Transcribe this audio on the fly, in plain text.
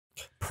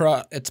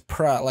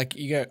like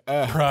you get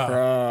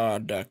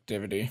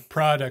productivity.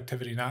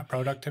 Productivity, not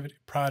productivity.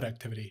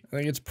 Productivity. I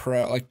think it's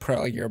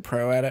like you're a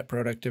pro at it.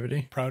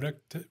 Productivity.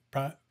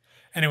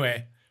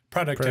 Anyway,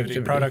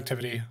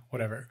 productivity,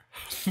 whatever.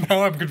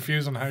 Now I'm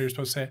confused on how you're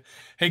supposed to say it.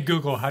 Hey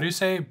Google, how do you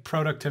say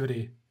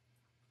productivity?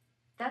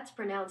 That's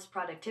pronounced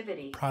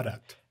productivity.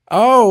 Product.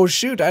 Oh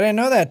shoot, I didn't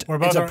know that.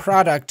 It's a are-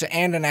 product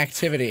and an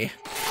activity.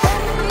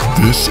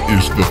 This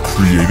is the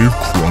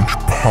CreativeKrunch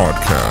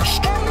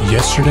podcast.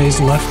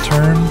 Yesterday's left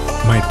turn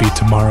might be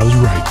tomorrow's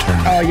right turn.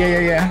 Oh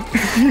yeah.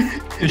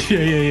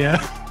 Yeah.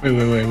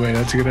 Wait.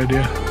 That's a good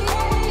idea.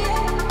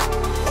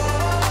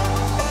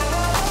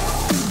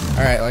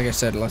 All right, like I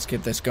said, let's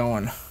get this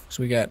going.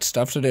 So we got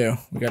stuff to do.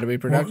 We got to be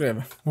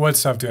productive. What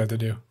stuff do you have to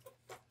do?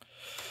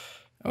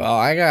 Well,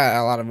 I got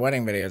a lot of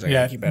wedding videos. I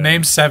gotta keep editing.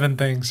 Name 7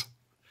 things.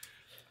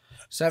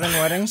 7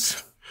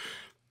 weddings.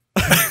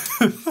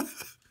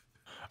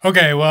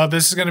 Okay, well,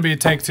 this is going to be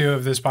take 2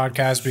 of this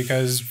podcast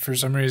because for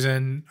some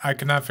reason I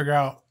could not figure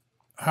out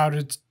how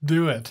to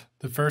do it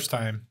the first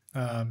time.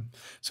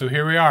 So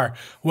here we are.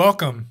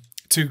 Welcome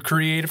to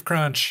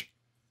CreativeKrunch.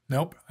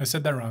 Nope, I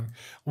said that wrong.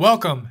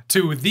 Welcome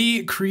to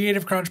the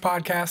CreativeKrunch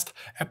podcast,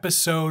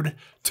 episode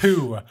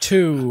 2.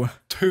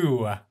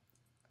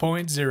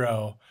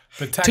 2.0.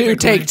 But take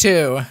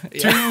two.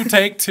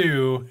 Take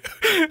two.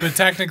 But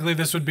technically,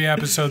 this would be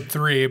episode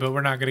 3, but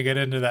we're not going to get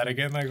into that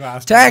again like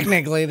last time.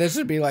 Technically, this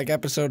would be like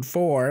episode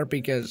 4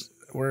 because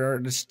we're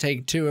just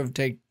take 2 of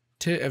take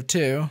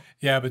 2.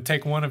 Yeah, but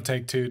take 1 of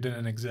take 2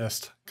 didn't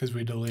exist because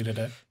we deleted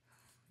it.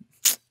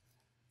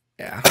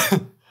 Yeah.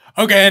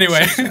 Okay,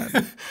 anyway,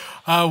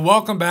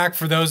 welcome back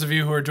for those of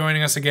you who are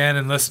joining us again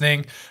and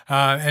listening.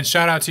 And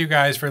shout out to you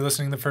guys for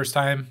listening the first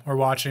time or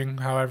watching,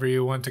 however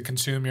you want to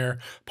consume your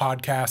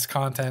podcast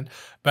content.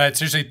 But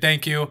seriously,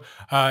 thank you.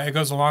 It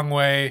goes a long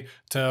way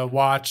to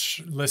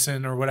watch,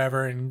 listen, or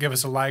whatever, and give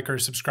us a like or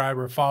subscribe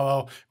or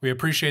follow. We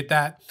appreciate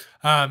that.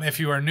 If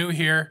you are new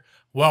here,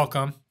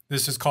 welcome.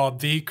 This is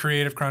called the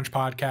CreativeKrunch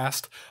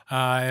podcast,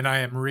 and I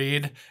am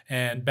Reed,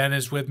 and Ben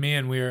is with me,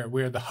 and we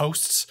are the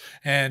hosts.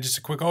 And just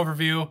a quick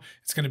overview: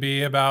 it's going to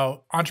be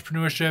about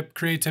entrepreneurship,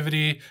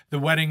 creativity, the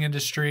wedding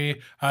industry,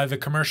 the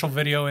commercial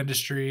video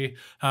industry,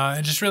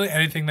 and just really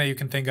anything that you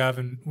can think of.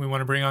 And we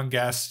want to bring on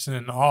guests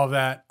and all of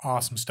that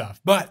awesome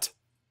stuff. But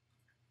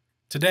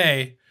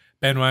today,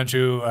 Ben, why don't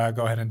you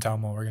go ahead and tell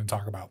them what we're going to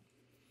talk about?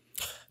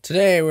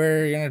 Today,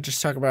 we're going to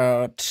just talk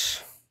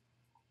about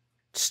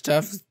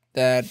stuff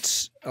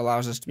that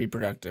allows us to be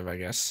productive, I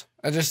guess.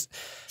 I guess,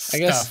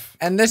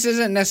 and this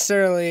isn't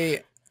necessarily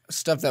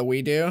stuff that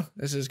we do.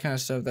 This is kind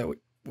of stuff that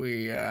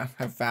we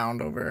have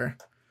found over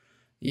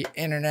the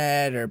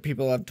internet, or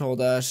people have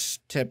told us,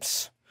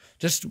 tips,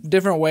 just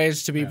different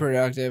ways to be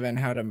productive and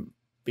how to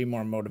be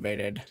more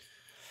motivated.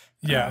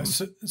 Yeah.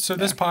 So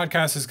this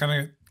podcast is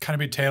going to kind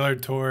of be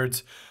tailored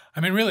towards,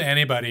 really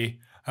anybody.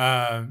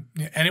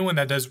 Anyone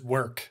that does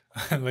work,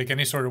 like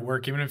any sort of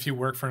work, even if you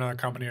work for another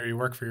company or you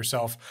work for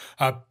yourself,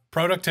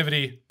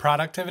 productivity.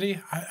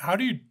 How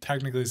do you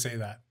technically say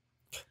that?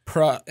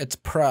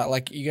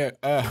 Like you get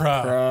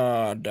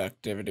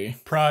productivity.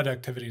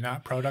 Productivity,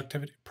 not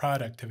productivity.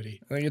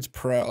 Productivity. I think it's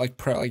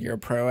like you're a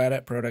pro at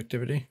it.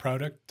 Productivity.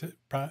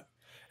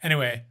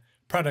 Anyway,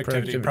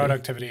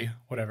 productivity,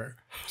 whatever.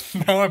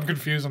 Now I'm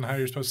confused on how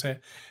you're supposed to say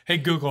it. Hey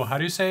Google, how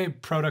do you say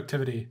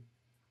productivity?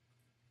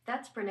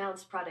 That's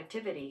pronounced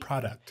productivity.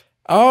 Product.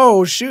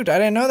 Oh shoot, I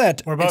didn't know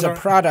that. It's a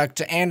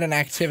product and an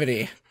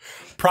activity.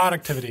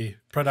 Productivity.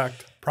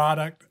 Product.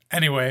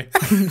 Anyway.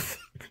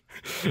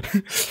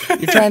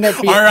 You're trying to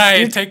be all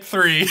right, take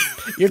 3.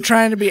 You're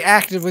trying to be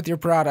active with your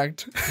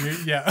product.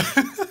 Yeah.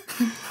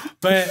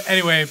 But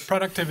anyway,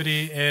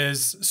 productivity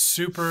is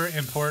super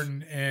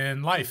important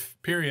in life,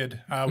 period.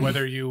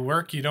 Whether you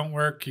work, you don't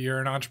work, you're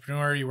an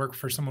entrepreneur, you work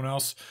for someone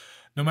else,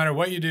 no matter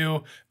what you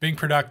do, being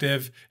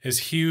productive is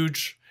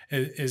huge.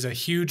 Is a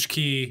huge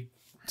key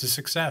to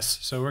success.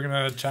 So we're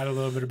going to chat a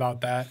little bit about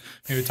that.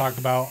 Maybe talk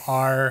about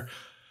our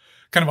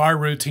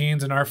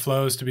routines and our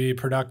flows to be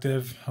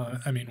productive.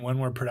 When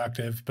we're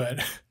productive,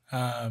 but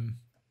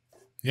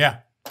yeah,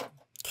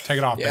 take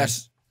it off.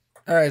 Yes.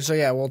 Man. All right. So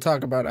yeah, we'll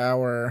talk about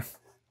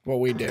what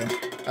we do.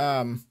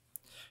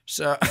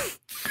 So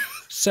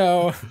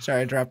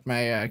sorry, I dropped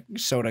my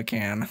soda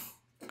can.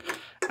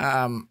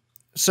 For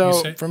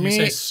me, you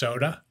say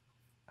soda?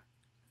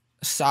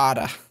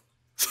 Soda.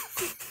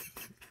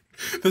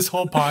 This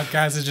whole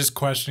podcast is just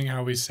questioning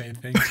how we say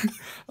things.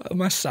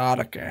 My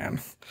soda can.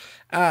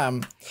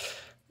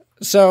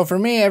 So for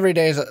me, every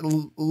day is a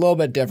little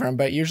bit different,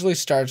 but usually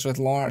starts with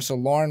Lauren. So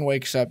Lauren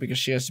wakes up because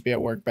she has to be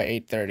at work by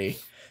 8:30.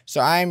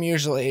 So I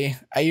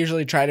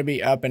usually try to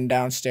be up and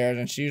downstairs,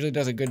 and she usually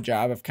does a good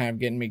job of kind of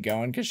getting me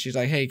going because she's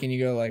like, hey, can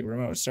you go like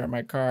remote start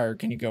my car, or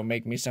can you go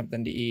make me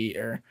something to eat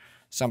or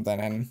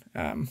something?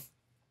 And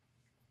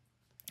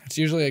it's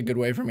usually a good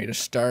way for me to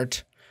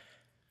start.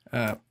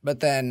 But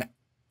then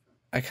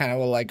I kind of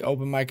will like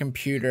open my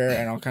computer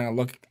and I'll kind of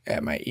look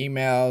at my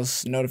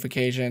emails,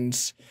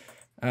 notifications,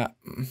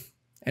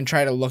 and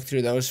try to look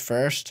through those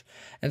first.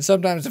 And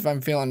sometimes if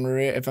I'm feeling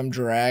if I'm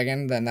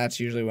dragging, then that's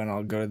usually when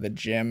I'll go to the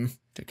gym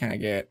to kind of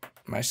get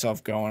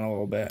myself going a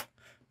little bit.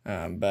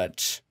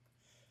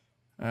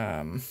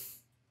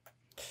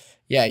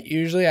 Yeah,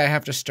 usually I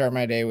have to start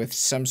my day with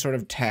some sort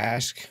of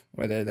task,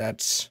 whether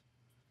that's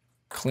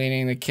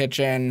cleaning the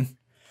kitchen,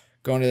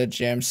 going to the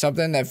gym,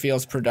 something that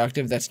feels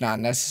productive that's not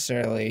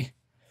necessarily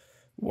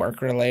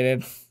work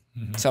related,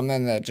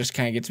 something that just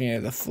kind of gets me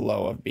into the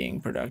flow of being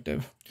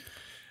productive.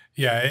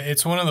 Yeah,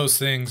 it's one of those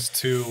things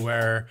too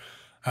where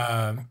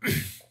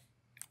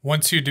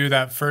once you do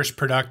that first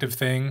productive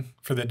thing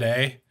for the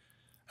day,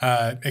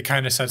 it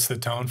kind of sets the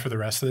tone for the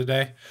rest of the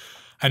day.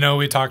 I know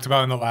we talked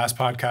about in the last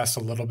podcast a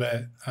little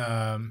bit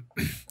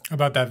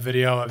about that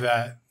video of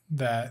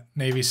that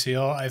Navy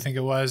SEAL, I think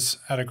it was,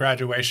 at a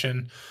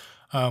graduation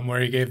where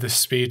he gave this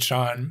speech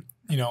on,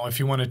 if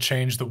you want to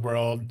change the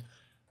world,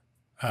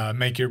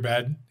 make your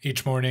bed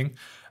each morning.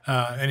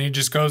 And he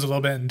just goes a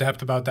little bit in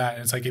depth about that.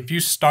 And it's like, if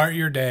you start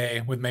your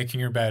day with making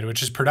your bed,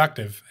 which is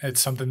productive, it's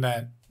something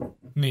that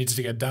needs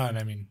to get done.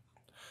 I mean,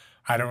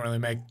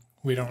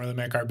 we don't really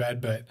make our bed,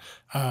 but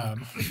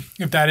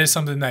if that is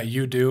something that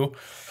you do,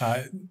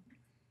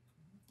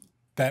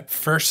 that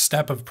first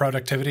step of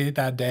productivity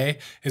that day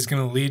is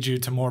going to lead you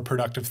to more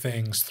productive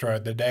things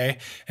throughout the day.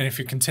 And if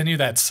you continue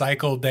that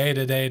cycle day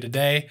to day to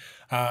day,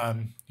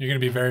 you're going to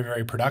be very,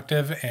 very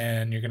productive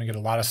and you're going to get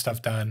a lot of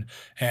stuff done.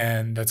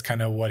 And that's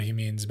kind of what he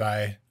means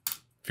by,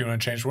 if you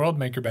want to change the world,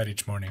 make your bed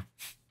each morning.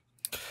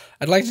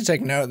 I'd like to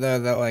take note, though,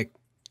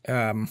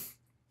 that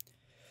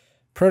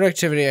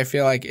productivity, I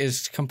feel like,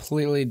 is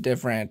completely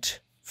different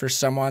for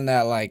someone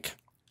that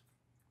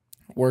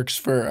works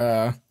for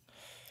a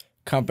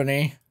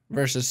company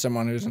versus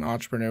someone who's an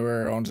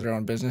entrepreneur or owns their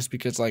own business,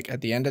 because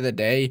at the end of the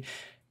day,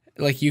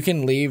 you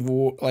can leave,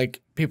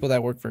 people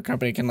that work for a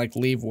company can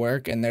leave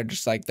work and they're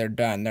just they're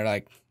done.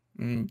 They're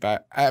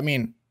but I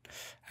mean,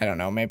 I don't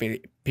know,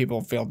 maybe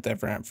people feel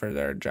different for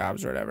their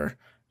jobs or whatever.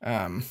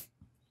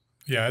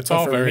 Yeah, it's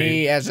all for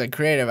me as a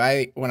creative,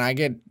 when I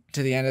get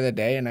to the end of the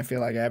day and I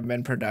feel like I haven't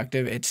been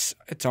productive, it's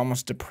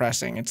almost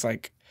depressing. It's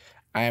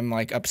I'm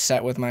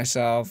upset with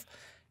myself.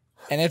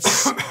 And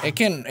it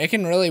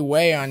can really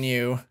weigh on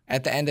you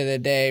at the end of the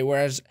day.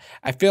 Whereas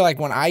I feel like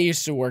when I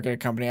used to work at a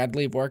company, I'd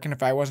leave work, and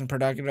if I wasn't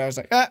productive, I was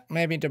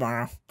maybe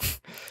tomorrow.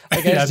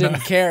 I just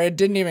didn't care. It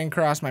didn't even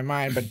cross my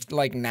mind.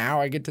 But now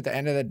I get to the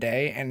end of the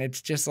day, and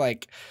it's just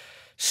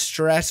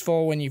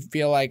stressful when you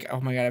feel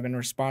oh my God, I've been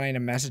responding to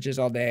messages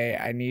all day.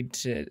 I need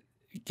to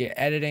get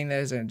editing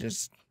this, and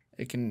just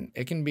it can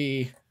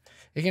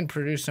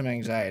produce some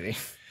anxiety.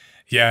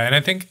 Yeah, and I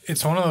think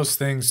it's one of those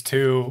things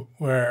too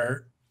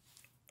where,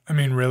 I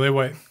mean,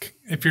 really,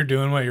 if you're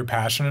doing what you're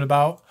passionate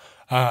about,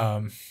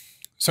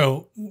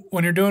 so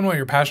when you're doing what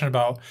you're passionate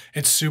about,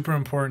 it's super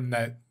important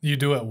that you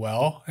do it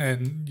well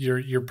and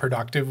you're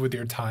productive with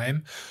your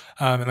time.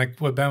 And like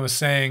what Ben was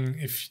saying,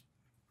 if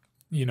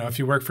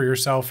you work for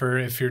yourself or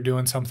if you're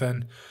doing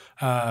something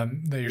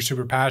that you're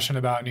super passionate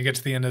about, and you get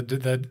to the end of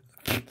the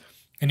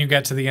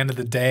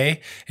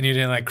day and you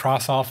didn't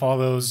cross off all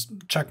those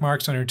check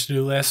marks on your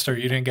to-do list, or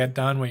you didn't get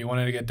done what you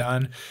wanted to get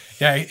done.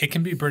 Yeah, it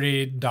can be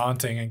pretty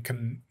daunting and it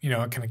can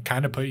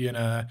kind of put you in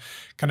a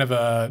kind of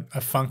a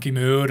funky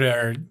mood,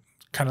 or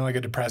kind of like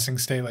a depressing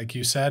state, like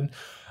you said.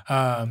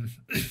 But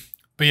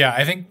yeah,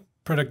 I think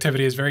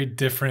productivity is very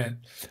different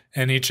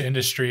in each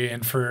industry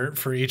and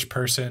for each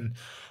person.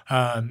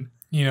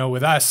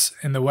 With us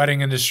in the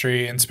wedding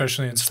industry, and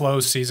especially in slow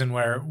season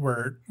where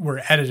we're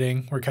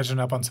editing, we're catching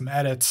up on some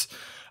edits.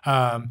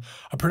 A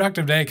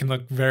productive day can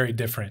look very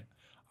different.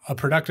 A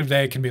productive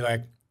day can be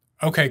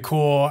okay,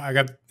 cool. I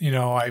got,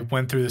 I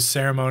went through the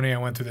ceremony, I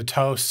went through the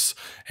toasts,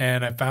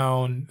 and I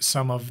found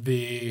some of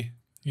the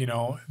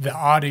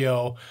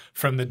audio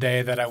from the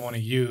day that I want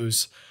to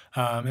use.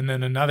 And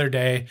then another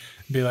day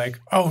be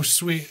oh,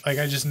 sweet.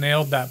 I just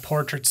nailed that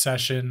portrait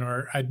session,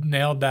 or I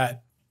nailed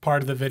that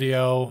part of the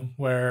video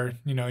where,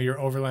 you're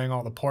overlaying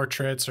all the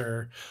portraits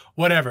or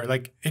whatever.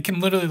 It can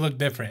literally look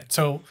different.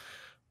 So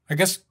I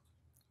guess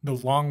the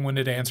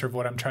long-winded answer of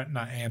what I'm trying,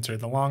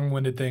 the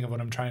long-winded thing of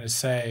what I'm trying to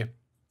say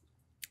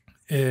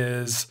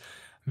is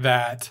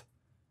that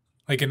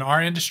in our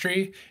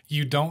industry,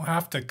 you don't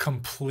have to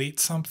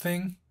complete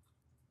something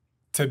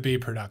to be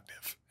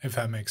productive, if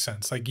that makes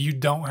sense. You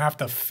don't have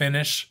to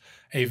finish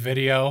a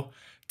video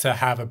to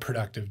have a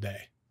productive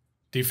day.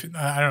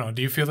 I don't know.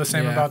 Do you feel the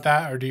same about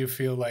that, or do you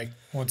feel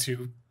once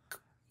you?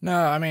 No,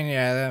 I mean,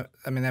 yeah,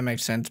 that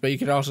makes sense. But you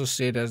could also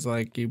see it as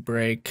you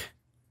break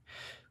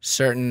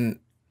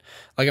certain,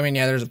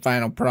 there's a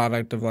final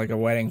product of a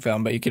wedding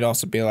film, but you could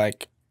also be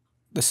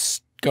this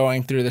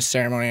going through the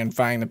ceremony and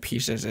finding the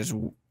pieces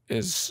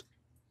is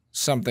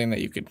something that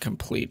you could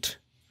complete.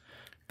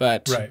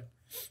 But right.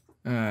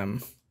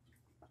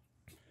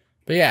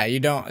 But yeah,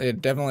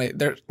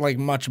 they're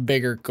much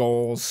bigger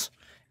goals.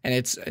 And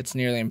it's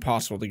nearly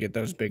impossible to get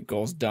those big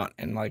goals done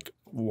in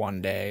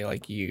one day.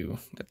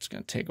 That's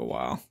going to take a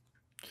while,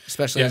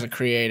 especially as a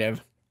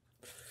creative.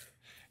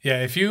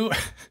 Yeah, if you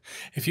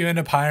if you end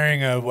up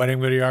hiring a wedding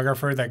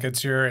videographer that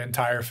gets your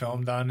entire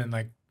film done in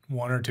like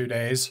 1 or 2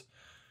 days,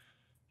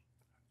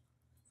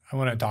 I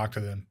want to talk to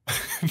them.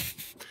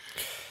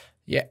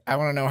 Yeah, I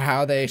want to know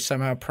how they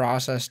somehow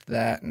processed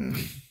that. And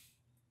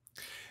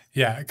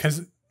Yeah,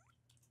 because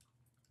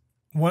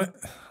what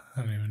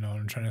I don't even know what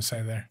I'm trying to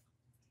say there.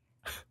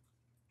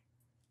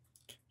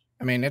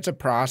 I mean, it's a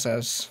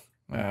process.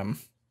 I've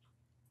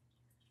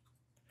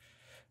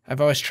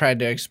always tried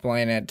to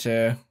explain it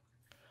to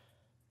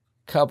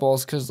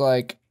couples because,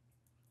 like,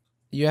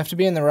 you have to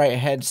be in the right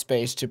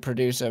headspace to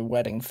produce a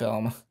wedding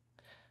film.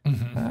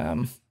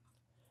 Mm-hmm.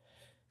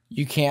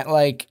 You can't,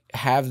 like,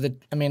 have the,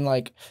 I mean,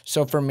 like,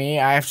 so for me,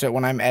 I have to,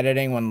 when I'm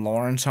editing, when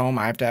Lauren's home,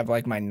 I have to have,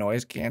 like, my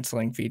noise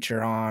canceling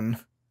feature on.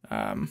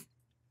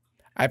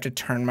 I have to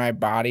turn my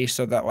body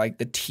so that, like,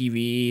 the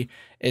TV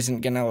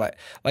isn't gonna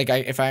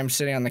if I'm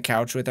sitting on the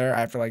couch with her,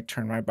 I have to, like,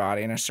 turn my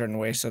body in a certain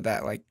way so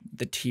that, like,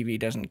 the TV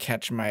doesn't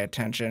catch my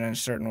attention in a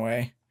certain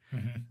way.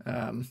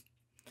 Mm-hmm.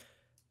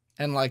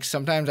 And, like,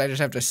 sometimes I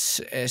just have to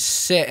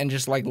sit and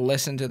just, like,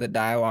 listen to the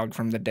dialogue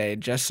from the day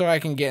just so I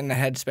can get in the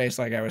headspace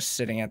like I was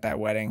sitting at that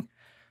wedding.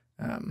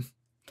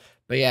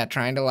 But, yeah,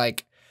 trying to,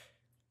 like,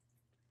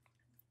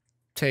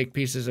 take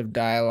pieces of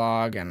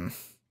dialogue and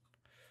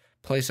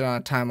place it on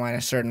a timeline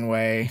a certain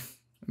way.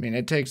 I mean,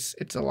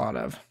 it's a lot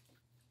of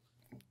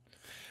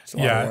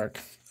work.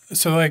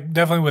 So, like,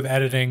 definitely with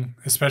editing,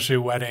 especially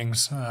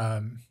weddings,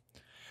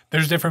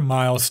 there's different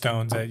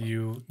milestones that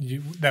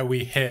that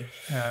we hit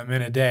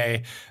in a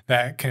day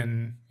that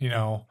can,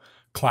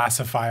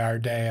 classify our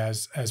day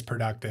as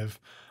productive.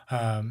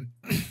 But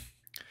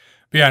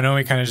yeah, I know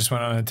we kind of just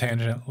went on a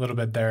tangent a little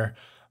bit there,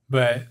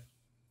 but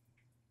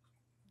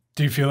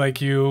do you feel like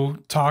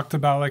you talked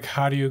about, like,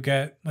 how do you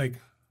get, like,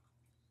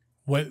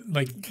 what,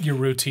 like, your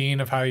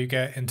routine of how you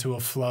get into a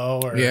flow?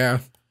 Or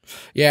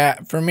Yeah,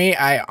 for me,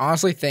 I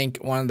honestly think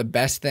one of the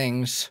best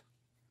things,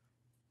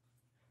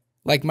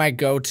 like, my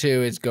go-to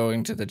is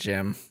going to the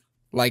gym.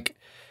 Like,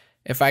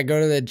 if I go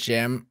to the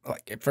gym,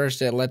 like, at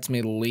first it lets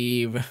me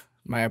leave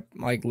my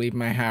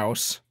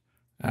house,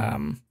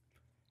 and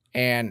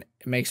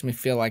it makes me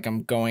feel like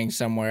I'm going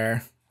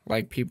somewhere,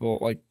 like people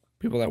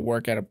that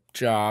work at a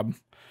job.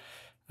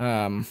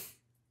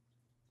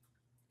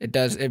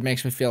 It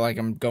makes me feel like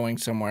I'm going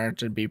somewhere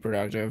to be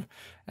productive.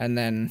 And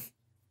then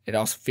it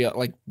also feels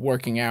like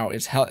working out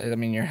is I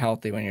mean, you're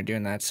healthy when you're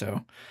doing that.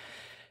 So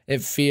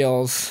it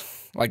feels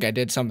like I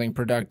did something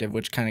productive,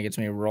 which kind of gets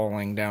me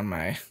rolling down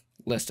my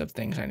list of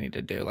things I need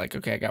to do. Like,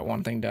 okay, I got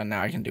one thing done.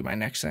 Now I can do my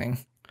next thing.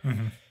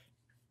 Mm-hmm.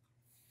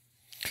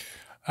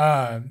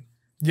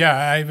 Yeah,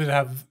 I would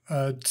have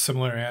a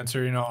similar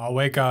answer. I'll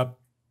wake up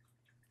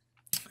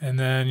and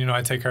then,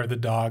 I take care of the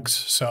dogs.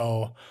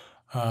 So,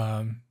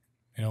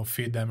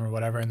 feed them or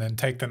whatever, and then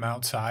take them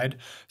outside.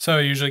 So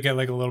I usually get,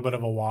 like, a little bit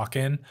of a walk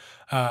in.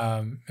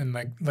 And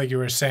like you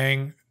were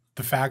saying,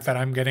 the fact that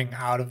I'm getting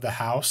out of the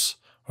house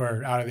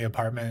or out of the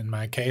apartment in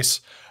my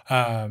case,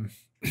 kind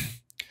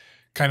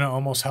of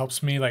almost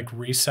helps me, like,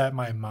 reset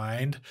my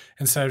mind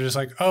instead of just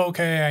like, oh,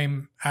 okay,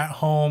 I'm at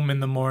home in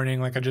the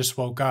morning, like, I just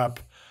woke up.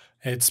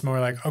 It's more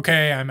like,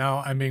 okay, I'm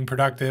out, I'm being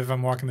productive,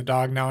 I'm walking the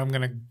dog. Now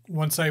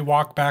once I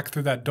walk back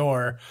through that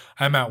door,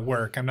 I'm at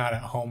work. I'm not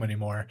at home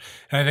anymore.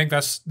 And I think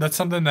that's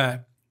something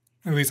that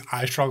at least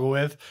I struggle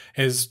with,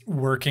 is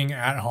working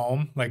at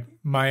home. Like,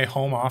 my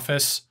home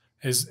office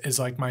is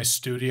like my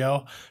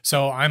studio.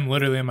 So I'm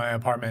literally in my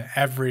apartment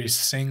every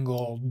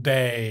single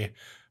day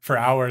for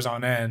hours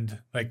on end,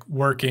 like,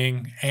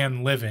 working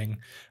and living.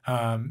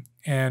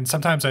 And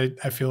sometimes I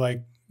feel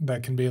like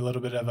that can be a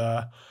little bit of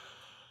a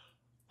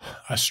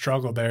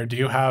struggle there. Do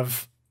you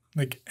have,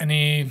 like,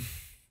 any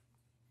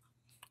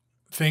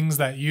things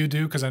that you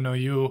do? Because I know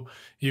you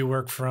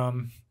work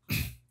from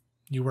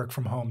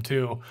home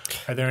too.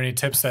 Are there any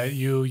tips that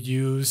you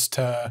use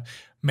to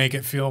make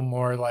it feel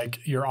more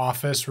like your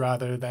office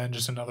rather than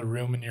just another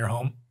room in your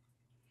home?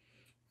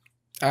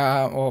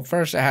 Well,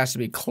 first it has to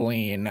be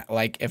clean.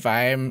 Like, as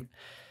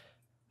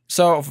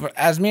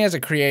me as a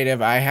creative,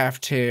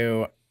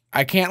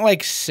 I can't,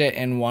 like, sit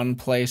in one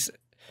place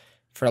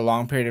for a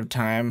long period of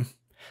time.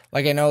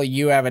 Like, I know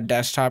you have a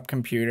desktop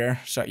computer,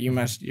 so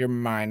your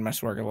mind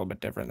must work a little bit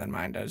different than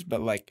mine does.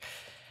 But, like,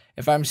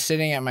 if I'm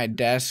sitting at my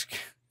desk,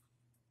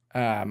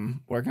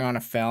 working on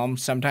a film,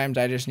 sometimes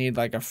I just need,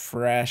 like, a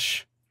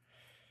fresh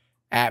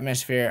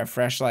atmosphere, a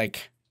fresh,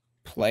 like,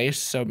 place.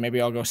 So maybe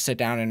I'll go sit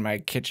down in my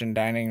kitchen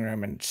dining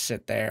room and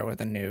sit there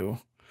with a new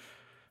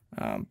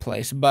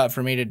place. But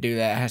for me to do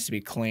that, it has to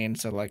be clean.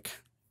 So, like,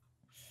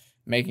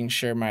 making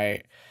sure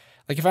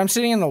if I'm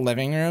sitting in the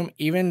living room,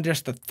 even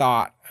just the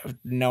thought of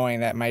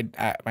knowing that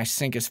my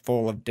sink is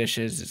full of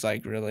dishes is,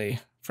 like, really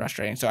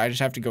frustrating. So I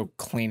just have to go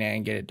clean it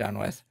and get it done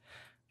with.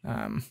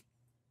 So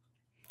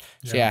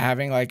yeah,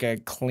 having, like, a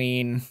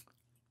clean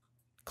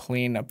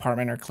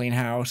apartment or clean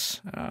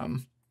house,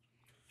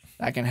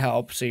 that can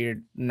help. So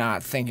you're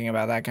not thinking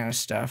about that kind of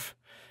stuff.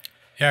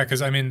 Yeah,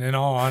 because I mean, in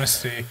all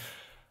honesty,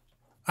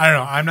 I don't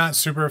know. I'm not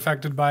super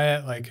affected by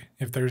it. Like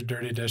if there's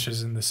dirty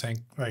dishes in the sink,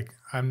 like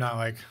I'm not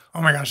like,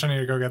 oh my gosh, I need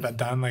to go get that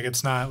done. Like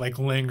it's not like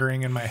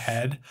lingering in my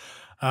head.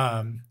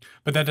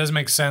 But that does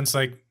make sense.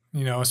 Like,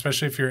 you know,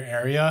 especially if your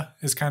area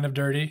is kind of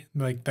dirty,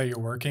 like that you're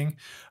working,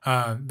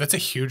 that's a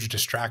huge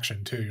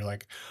distraction too. You're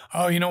like,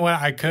 oh, you know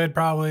what? I could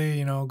probably,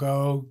 you know,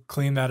 go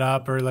clean that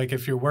up. Or like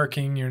if you're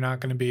working, you're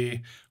not going to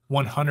be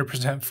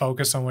 100%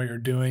 focused on what you're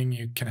doing.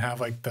 You can have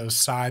like those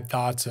side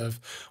thoughts of,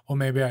 well,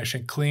 maybe I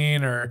should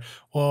clean, or,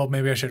 well,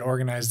 maybe I should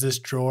organize this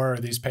drawer or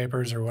these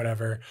papers or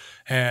whatever.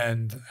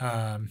 And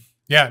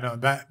yeah, no,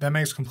 that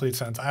makes complete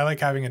sense. I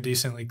like having a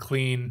decently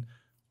clean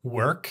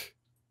work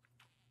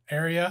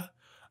area.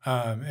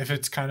 If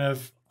it's kind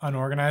of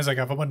unorganized, like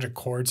I have a bunch of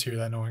cords here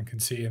that no one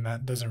can see, and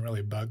that doesn't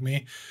really bug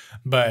me.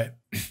 But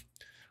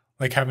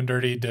like having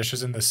dirty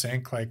dishes in the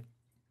sink, like,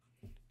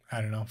 I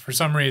don't know. For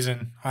some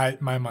reason,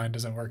 my mind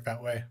doesn't work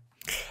that way.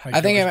 Like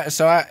I think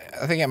I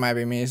think it might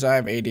be me. So I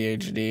have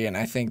ADHD, and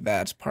I think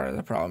that's part of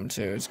the problem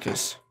too. Is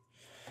because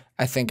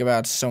I think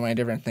about so many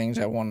different things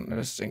at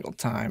a single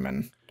time,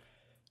 and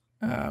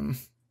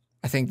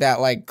I think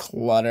that like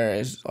clutter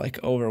is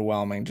like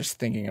overwhelming. Just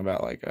thinking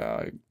about like,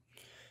 I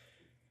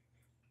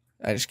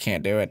just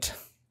can't do it.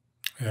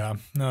 Yeah,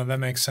 no, that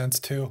makes sense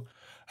too.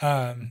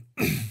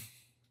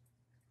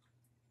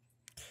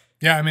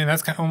 Yeah, I mean,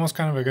 that's almost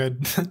kind of a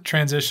good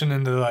transition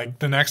into like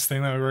the next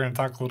thing that we're going to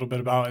talk a little bit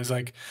about is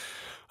like,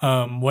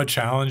 what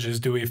challenges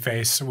do we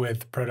face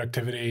with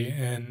productivity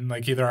in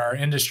like either our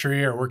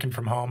industry or working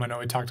from home? I know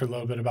we talked a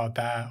little bit about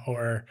that,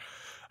 or,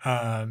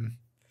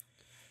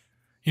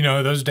 you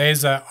know, those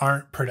days that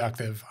aren't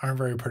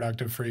very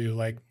productive for you.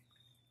 Like,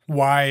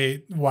 why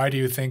do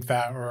you think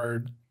that,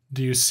 or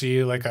do you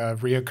see like a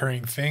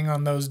reoccurring thing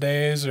on those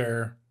days,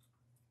 or?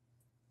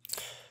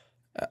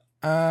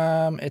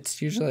 It's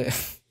usually.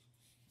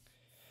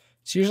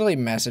 It's usually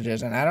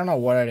messages, and I don't know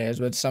what it is,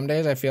 but some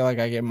days I feel like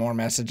I get more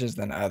messages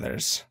than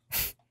others.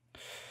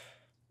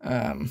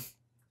 But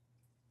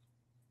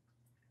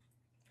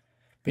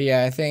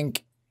yeah, I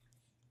think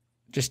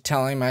just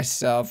telling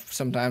myself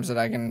sometimes that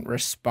I can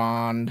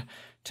respond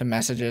to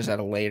messages at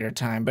a later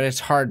time, but it's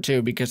hard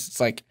too because it's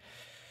like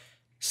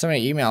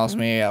somebody emails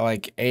me at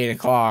like 8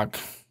 o'clock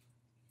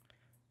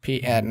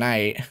at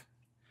night.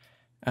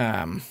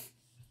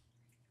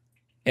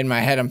 In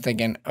my head, I'm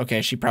thinking,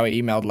 okay, she probably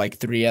emailed like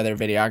 3 other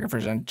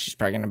videographers, and she's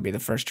probably going to be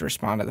the first to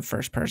respond to the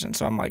first person.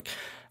 So I'm like,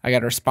 I got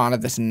to respond to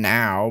this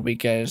now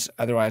because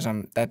otherwise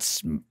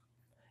that's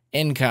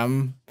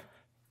income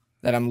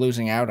that I'm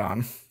losing out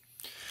on.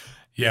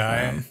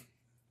 Yeah.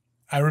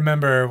 I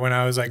remember when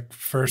I was like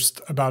first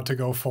about to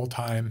go full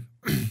time,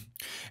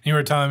 you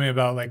were telling me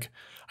about like,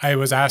 I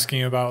was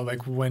asking about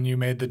like when you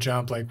made the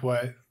jump, like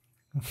what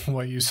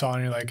you saw,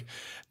 and you're like,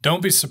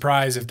 don't be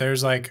surprised if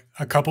there's like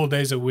a couple of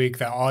days a week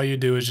that all you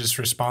do is just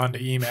respond to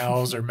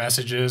emails or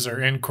messages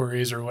or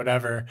inquiries or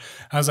whatever.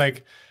 I was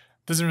like,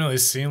 doesn't really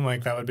seem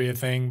like that would be a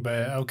thing,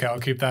 but okay,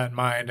 I'll keep that in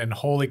mind. And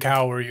holy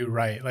cow, were you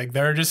right? Like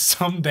there are just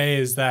some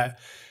days that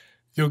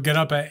you'll get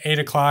up at 8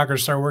 o'clock or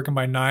start working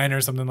by 9 or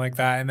something like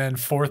that, and then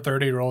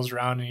 4:30 rolls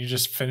around and you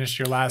just finish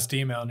your last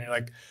email and you're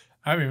like,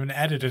 I haven't even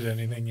edited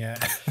anything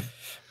yet.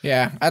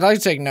 Yeah, I'd like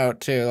to take note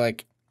too,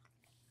 like,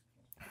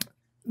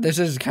 this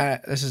is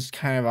kind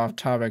of off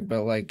topic,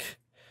 but like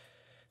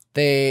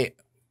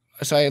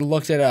so I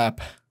looked it up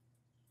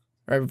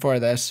right before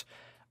this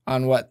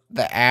on what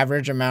the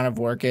average amount of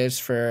work is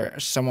for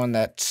someone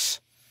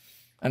that's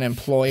an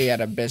employee at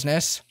a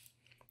business.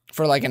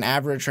 For like an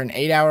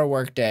 8-hour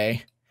work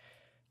day,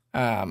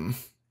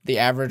 the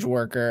average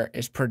worker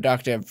is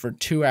productive for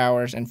 2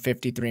 hours and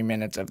 53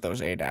 minutes of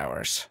those 8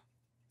 hours.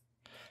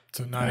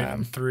 So not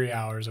even 3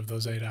 hours of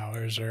those 8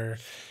 hours are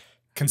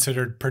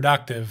considered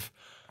productive.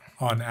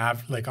 On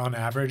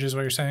average is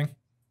what you're saying?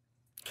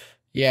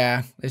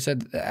 Yeah. They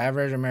said the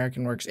average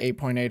American works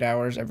 8.8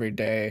 hours every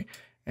day,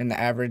 and the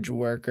average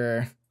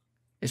worker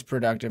is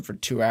productive for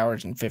 2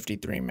 hours and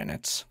 53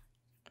 minutes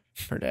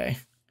per day.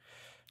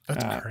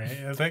 That's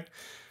crazy. I think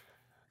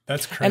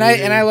that's crazy.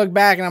 And I look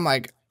back and I'm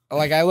like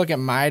I look at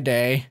my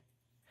day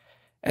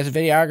as a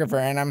videographer,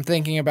 and I'm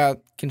thinking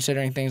about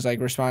considering things like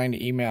responding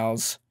to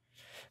emails.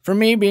 For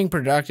me, being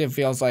productive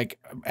feels like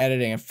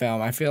editing a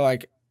film. I feel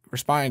like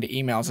responding to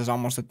emails is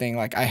almost a thing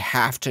like I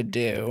have to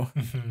do.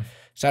 Mm-hmm.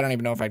 So I don't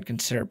even know if I'd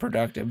consider it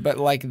productive. But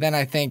like then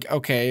I think,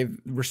 okay,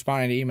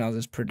 responding to emails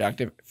is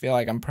productive. I feel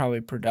like I'm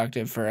probably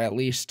productive for at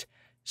least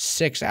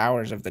 6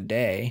 hours of the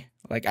day.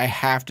 Like I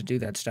have to do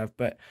that stuff.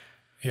 But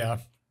yeah.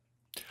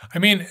 I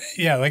mean,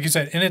 yeah, like you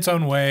said, in its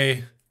own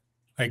way,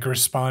 like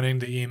responding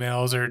to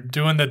emails or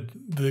doing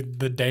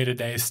the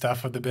day-to-day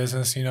stuff of the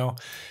business, you know,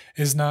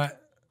 is not,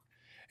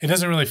 it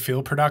doesn't really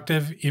feel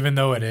productive, even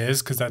though it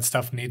is, because that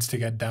stuff needs to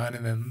get done.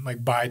 And then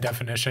like by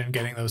definition,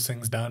 getting those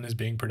things done is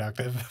being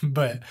productive.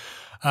 But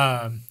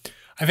I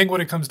think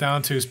what it comes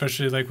down to,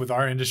 especially like with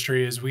our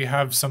industry, is we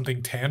have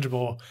something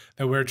tangible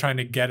that we're trying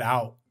to get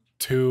out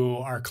to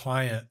our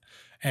client.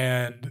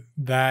 And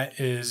that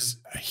is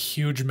a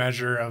huge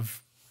measure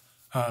of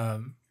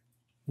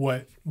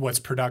what's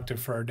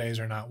productive for our days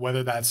or not,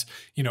 whether that's,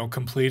 you know,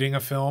 completing a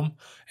film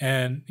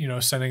and, you know,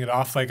 sending it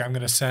off. Like I'm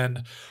going to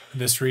send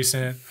this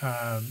recent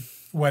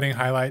wedding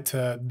highlight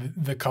to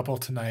the couple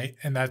tonight.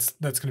 And that's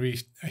going to be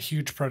a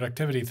huge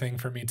productivity thing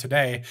for me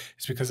today,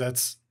 is because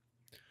that's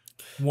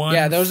one.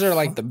 Yeah, those are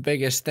like the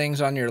biggest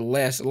things on your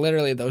list,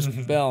 literally those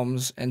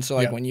films. And so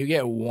like when you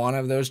get one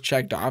of those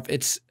checked off,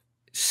 it's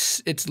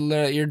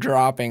literally, you're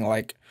dropping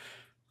like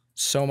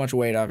so much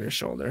weight off your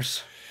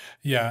shoulders.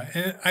 Yeah.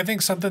 And I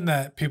think something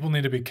that people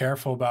need to be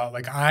careful about,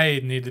 like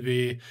I need to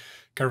be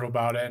careful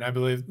about it, and I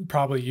believe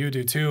probably you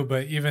do too,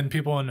 but even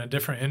people in a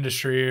different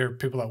industry or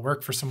people that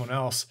work for someone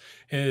else,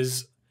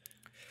 is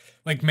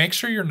like, make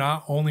sure you're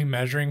not only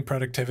measuring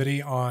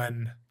productivity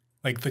on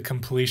like the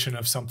completion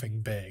of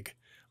something big.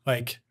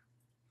 Like,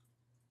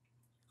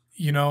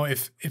 you know,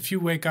 if you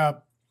wake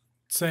up,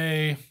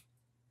 say,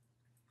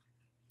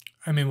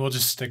 I mean, we'll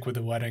just stick with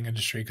the wedding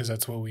industry because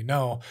that's what we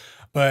know,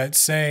 but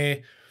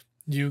say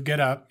you get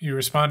up, you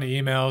respond to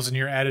emails, and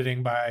you're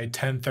editing by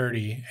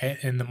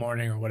 10:30 in the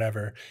morning or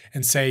whatever,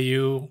 and say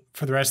you,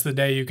 for the rest of the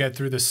day, you get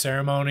through the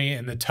ceremony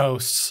and the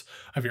toasts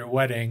of your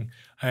wedding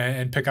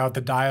and pick out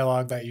the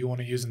dialogue that you want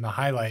to use in the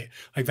highlight.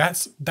 Like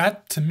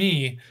that to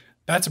me,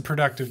 that's a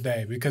productive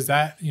day, because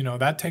that, you know,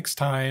 that takes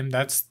time.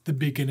 That's the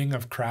beginning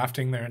of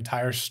crafting their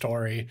entire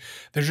story.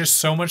 There's just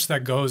so much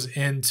that goes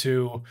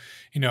into,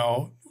 you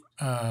know,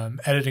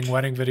 editing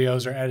wedding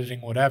videos or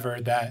editing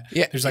whatever, that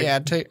there's like,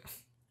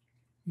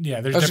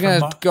 there's I was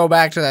going to go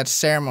back to that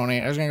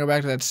ceremony. I was going to go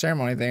back to that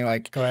ceremony thing.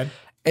 Like, go ahead.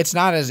 It's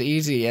not as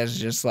easy as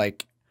just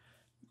like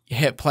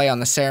hit play on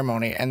the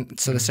ceremony. And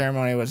so the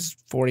ceremony was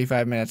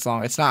 45 minutes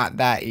long. It's not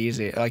that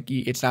easy. Like,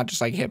 it's not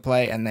just like hit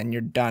play and then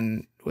you're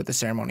done with the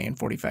ceremony in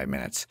 45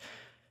 minutes.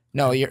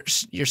 No,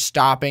 you're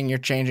stopping, you're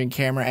changing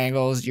camera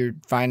angles, you're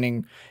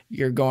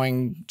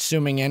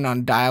zooming in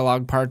on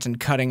dialogue parts and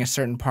cutting a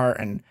certain part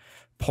and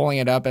pulling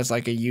it up as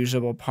like a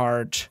usable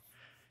part.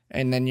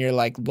 And then you're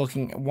like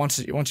looking, once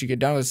you get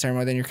done with the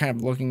ceremony, then you're kind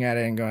of looking at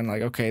it and going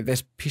like, okay,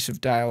 this piece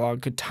of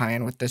dialogue could tie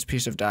in with this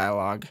piece of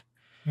dialogue.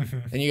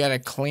 Then you got to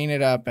clean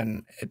it up,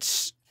 and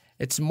it's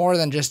more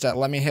than just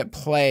let me hit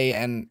play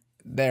and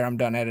there I'm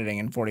done editing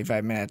in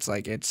 45 minutes.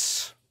 Like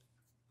it's.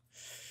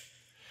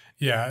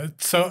 Yeah.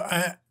 So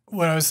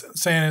what I was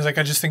saying is like,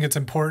 I just think it's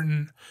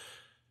important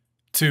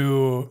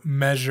to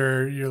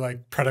measure your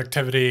like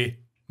productivity,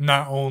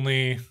 not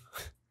only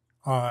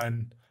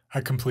on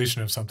a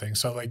completion of something.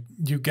 So like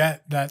you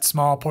get that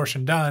small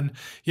portion done.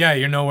 Yeah,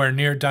 you're nowhere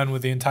near done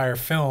with the entire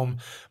film,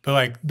 but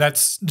like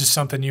that's just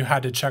something you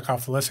had to check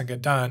off the list and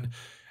get done.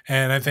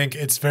 And I think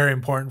it's very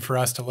important for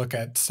us to look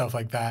at stuff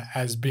like that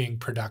as being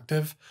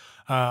productive.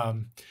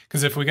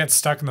 Because if we get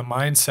stuck in the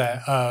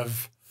mindset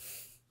of,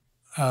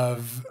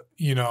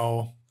 you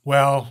know,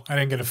 well, I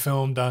didn't get a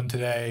film done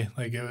today.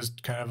 Like it was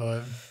kind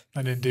of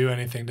I didn't do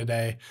anything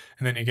today.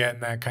 And then you get in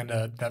that kind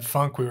of that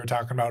funk we were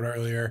talking about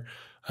earlier.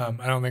 I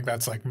don't think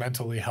that's like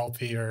mentally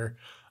healthy or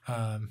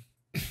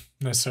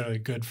necessarily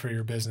good for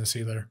your business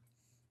either.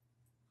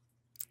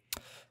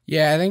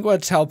 Yeah, I think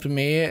what's helped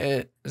me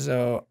is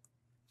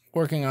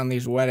working on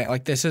these weddings.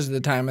 Like this is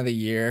the time of the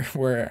year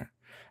where,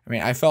 I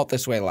mean, I felt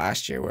this way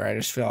last year where I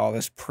just feel all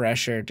this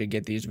pressure to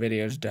get these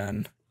videos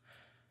done.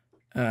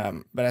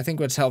 But I think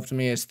what's helped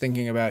me is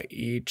thinking about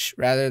each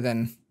rather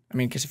than, I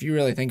mean, because if you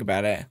really think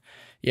about it,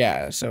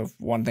 yeah, so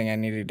one thing I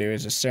need to do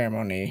is a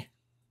ceremony.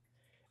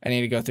 I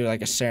need to go through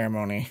like a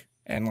ceremony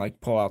and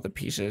like pull out the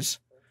pieces.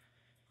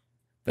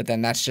 But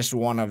then that's just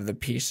one of the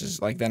pieces.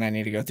 Like then I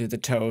need to go through the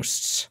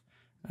toasts,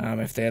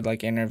 if they had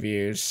like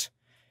interviews,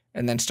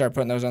 and then start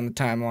putting those on the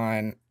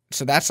timeline.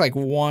 So that's like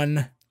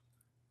one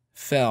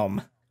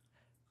film.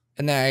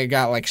 And then I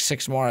got like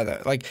 6 more of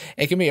those. Like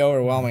it can be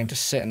overwhelming to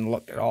sit and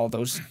look at all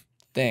those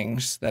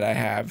things that I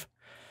have.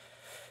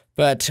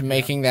 But to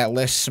making that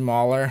list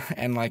smaller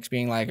and like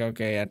being like,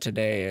 okay, yeah,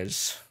 today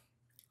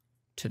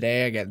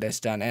I get this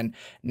done. And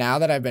now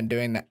that I've been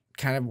doing that,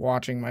 kind of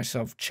watching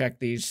myself check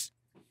these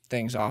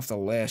things off the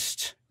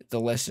list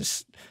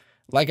is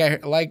like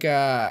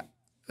the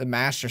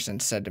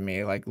Masterson said to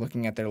me, like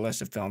looking at their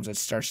list of films, it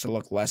starts to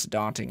look less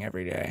daunting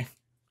every day.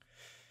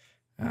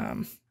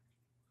 So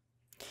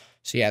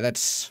yeah,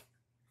 that's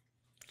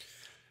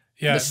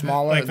the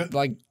smaller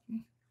like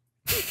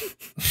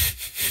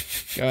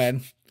go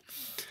ahead.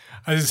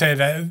 I was gonna say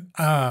that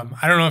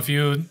I don't know if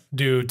you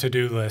do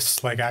to-do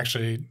lists, like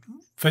actually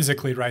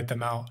physically write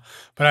them out,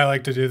 but I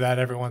like to do that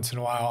every once in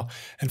a while.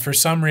 And for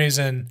some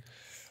reason,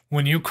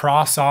 when you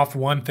cross off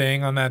one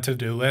thing on that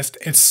to-do list,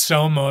 it's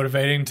so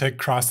motivating to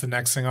cross the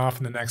next thing off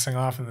and the next thing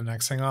off and the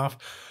next thing off.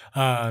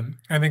 I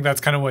think that's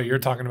kind of what you're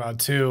talking about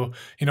too.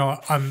 You know,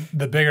 on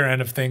the bigger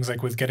end of things,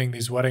 like with getting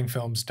these wedding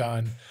films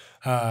done,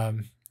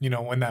 you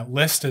know, when that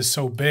list is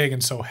so big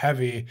and so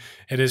heavy,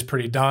 it is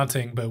pretty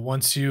daunting. But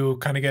once you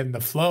kind of get in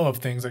the flow of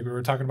things, like we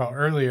were talking about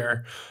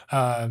earlier,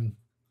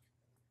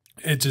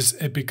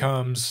 it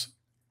becomes,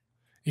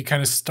 you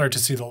kind of start to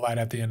see the light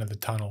at the end of the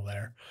tunnel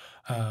there.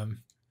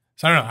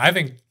 So I don't know. I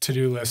think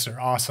to-do lists are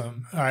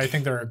awesome. I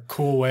think they're a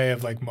cool way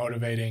of like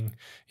motivating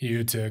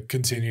you to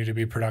continue to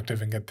be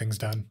productive and get things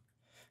done.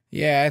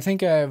 Yeah, I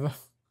think I've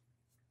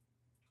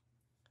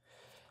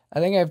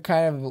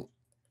kind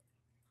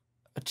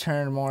of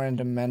turned more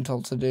into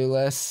mental to-do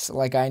lists.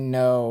 Like I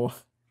know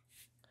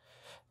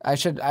I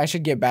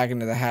should get back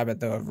into the habit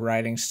though of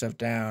writing stuff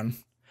down.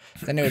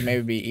 Then it would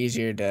maybe be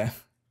easier to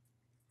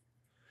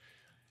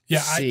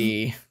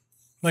see.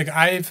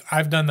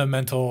 I've done the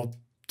mental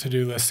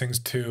to-do list things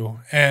too.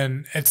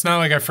 And it's not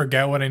like I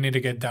forget what I need to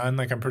get done.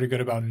 Like I'm pretty good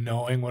about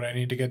knowing what I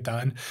need to get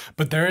done.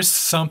 But there is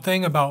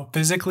something about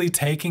physically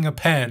taking a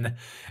pen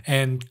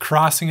and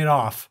crossing it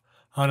off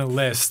on a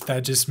list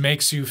that just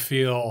makes you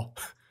feel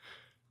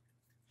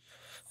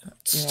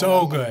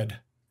so good.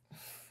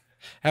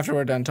 After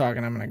we're done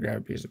talking, I'm going to grab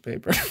a piece of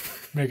paper.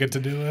 Make a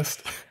to-do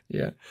list.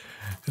 Yeah.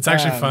 It's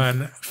actually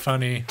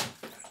funny.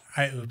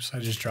 I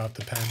just dropped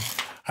the pen.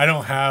 I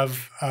don't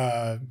have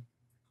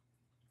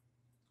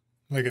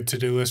like a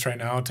to-do list right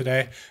now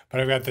today,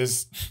 but I've got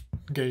this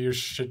get your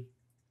shit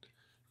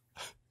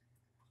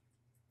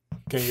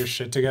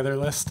together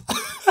list.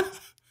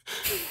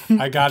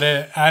 I got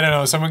it. I don't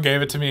know. Someone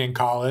gave it to me in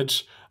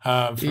college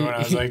for when I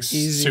was like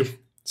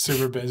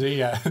super busy.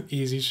 Yeah.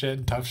 Easy shit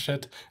and tough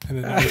shit and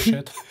then other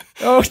shit.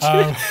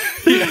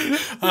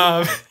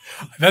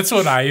 That's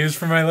what I use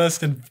for my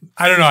list. And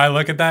I don't know. I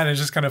look at that and it's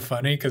just kind of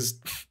funny because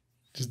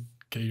just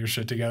get your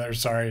shit together.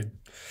 Sorry.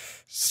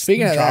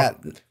 Speaking of that,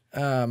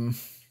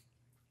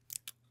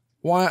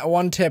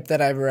 one tip that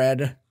I've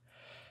read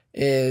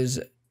is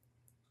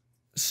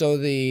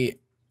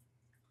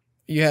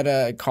you had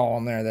a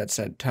column there that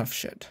said tough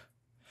shit.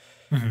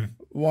 Mm-hmm.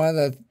 One of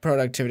the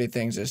productivity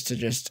things is to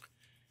just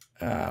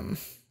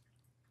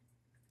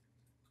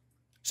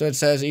so it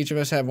says each of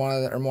us have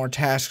one or more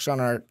tasks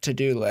on our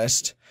to-do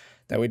list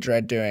that we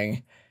dread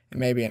doing. It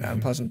may be an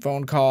unpleasant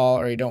phone call,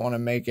 or you don't want to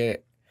make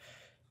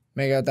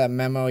out that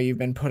memo you've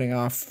been putting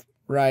off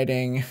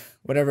writing.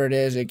 Whatever it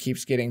is, it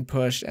keeps getting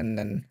pushed, and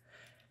then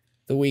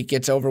the week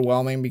gets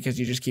overwhelming because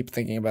you just keep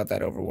thinking about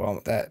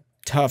that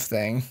tough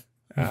thing.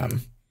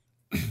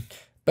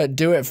 But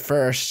do it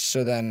first,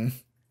 so then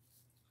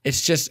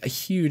it's just a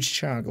huge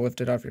chunk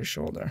lifted off your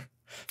shoulder.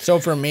 So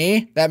for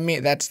me,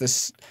 that's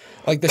this,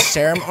 like the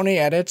ceremony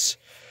edits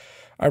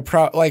are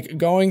like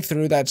going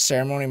through that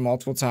ceremony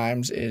multiple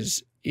times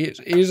is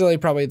easily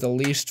probably the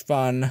least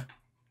fun.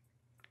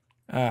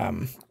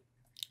 It's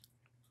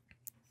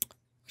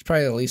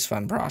probably the least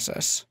fun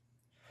process.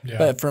 Yeah.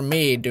 But for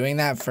me, doing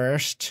that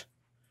first,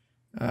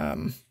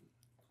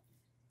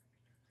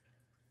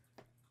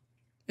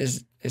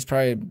 is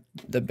probably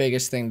the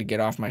biggest thing to get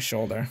off my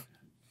shoulder.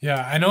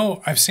 Yeah, I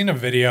know. I've seen a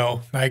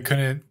video. I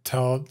couldn't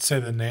say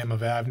the name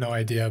of it. I have no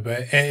idea,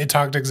 but it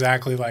talked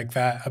exactly like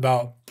that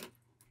about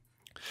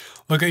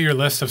look at your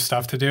list of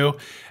stuff to do.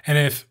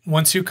 And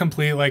once you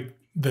complete like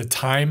the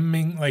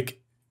timing,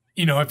 like,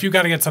 you know, if you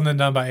got to get something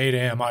done by 8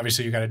 a.m.,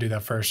 obviously you got to do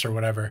that first or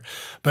whatever.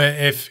 But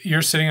if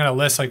you're sitting on a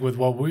list, like with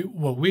what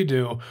we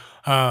do,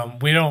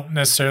 we don't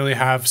necessarily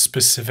have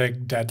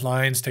specific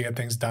deadlines to get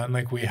things done.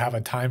 Like we have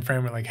a time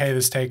frame. We're like, hey,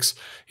 this takes,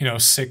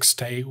 6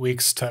 to 8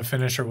 weeks to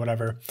finish or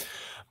whatever.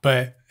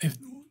 But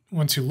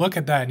once you look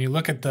at that and you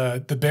look at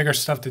the bigger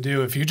stuff to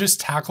do, if you just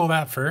tackle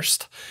that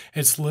first,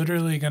 it's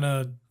literally going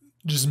to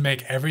just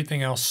make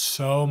everything else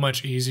so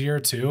much easier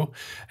too.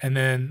 And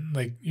then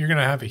like you're going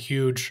to have a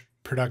huge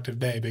productive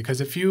day, because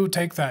if you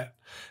take that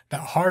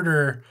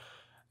harder,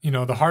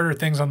 the harder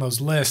things on those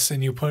lists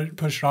and you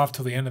push it off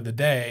till the end of the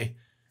day,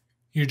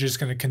 you're just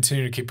going to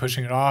continue to keep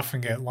pushing it off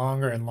and get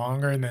longer and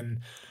longer. And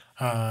then,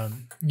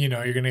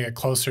 you're going to get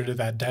closer to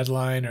that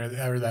deadline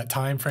or that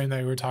time frame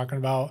that we were talking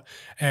about.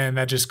 And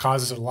that just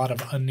causes a lot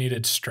of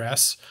unneeded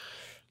stress.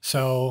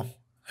 So,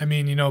 I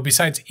mean,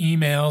 besides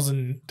emails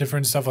and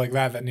different stuff like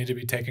that need to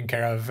be taken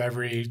care of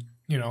every,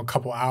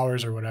 couple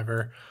hours or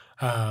whatever.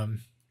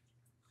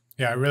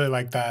 Yeah, I really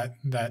like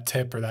that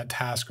tip or that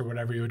task or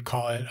whatever you would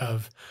call it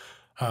of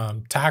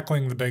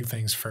tackling the big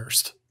things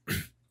first.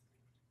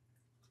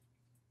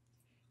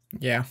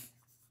 Yeah.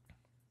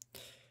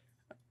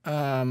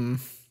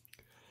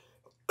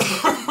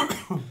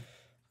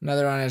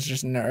 Another one is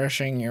just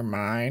nourishing your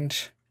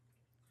mind.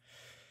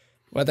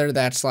 Whether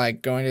that's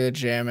like going to the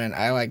gym, and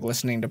I like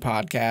listening to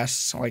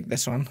podcasts like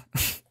this one.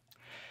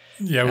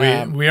 Yeah,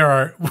 we're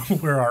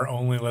our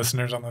only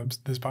listeners on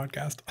this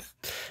podcast.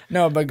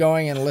 No, but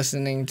going and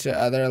listening to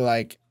other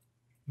like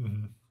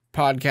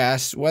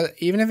podcasts,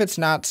 even if it's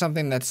not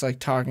something that's like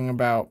talking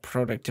about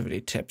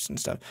productivity tips and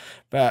stuff,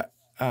 but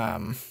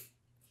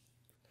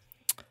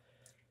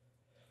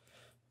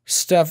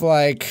stuff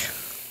like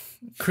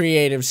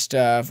creative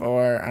stuff,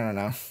 or I don't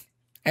know,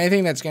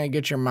 anything that's going to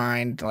get your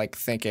mind like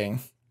thinking.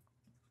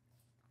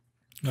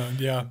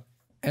 Yeah.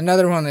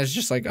 Another one is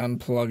just like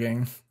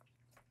unplugging.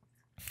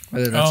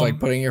 Whether that's like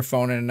putting your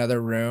phone in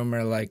another room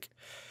or like.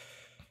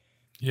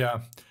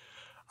 Yeah.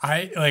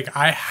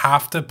 I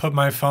have to put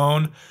my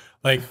phone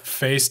like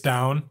face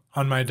down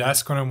on my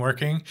desk when I'm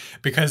working,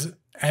 because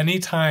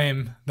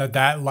anytime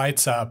that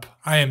lights up,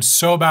 I am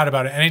so bad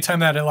about it. Anytime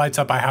that it lights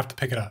up, I have to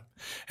pick it up.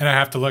 and I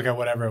have to look at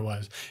whatever it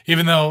was.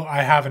 Even though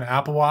I have an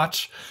Apple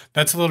Watch,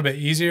 that's a little bit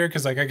easier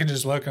because like I can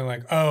just look and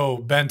like, oh,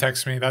 Ben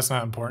texted me. That's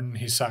not important.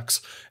 He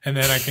sucks. And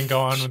then I can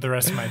go on with the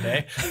rest of my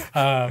day.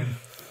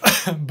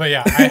 But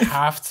yeah, I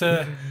have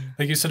to,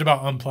 like you said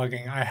about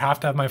unplugging, I have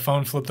to have my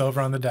phone flipped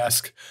over on the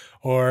desk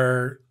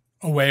or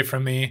away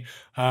from me.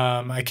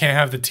 I can't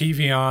have the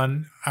TV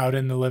on out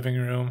in the living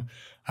room.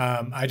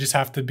 I just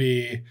have to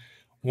be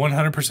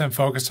 100%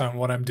 focused on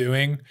what I'm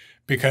doing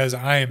because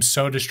I am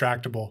so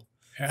distractible.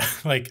 Yeah,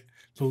 like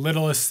the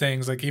littlest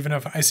things, like even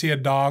if I see a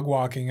dog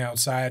walking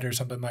outside or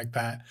something like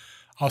that,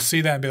 I'll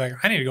see that and be like,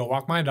 I need to go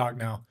walk my dog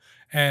now.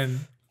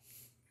 And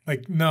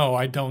like, no,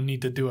 I don't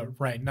need to do it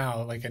right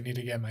now. Like I need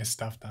to get my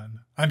stuff done.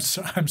 I'm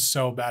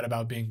so bad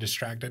about being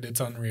distracted. It's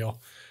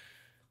unreal.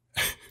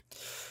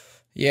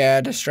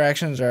 Yeah,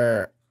 distractions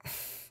are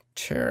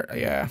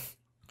yeah.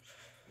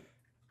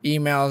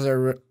 Emails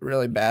are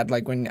really bad.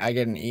 Like when I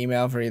get an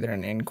email for either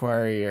an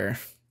inquiry or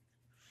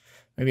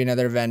maybe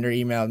another vendor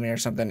emailed me or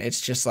something,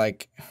 it's just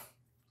like,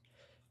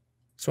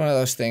 it's one of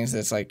those things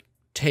that's like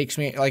takes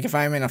me, like if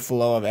I'm in a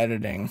flow of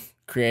editing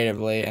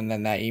creatively and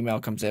then that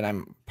email comes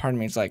in, part of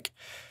me is like,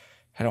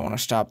 I don't want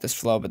to stop this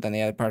flow, but then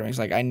the other part of me is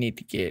like, I need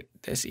to get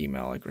this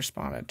email like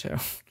responded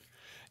to.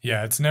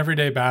 Yeah, it's an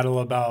everyday battle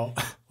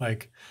about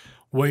like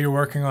what you're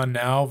working on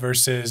now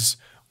versus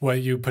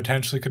what you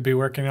potentially could be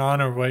working on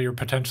or what you're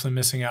potentially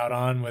missing out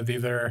on with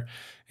either,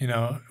 you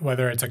know,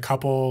 whether it's a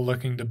couple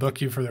looking to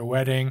book you for their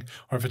wedding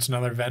or if it's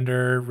another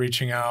vendor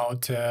reaching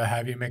out to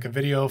have you make a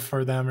video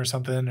for them or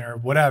something or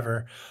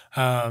whatever.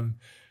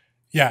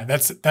 Yeah,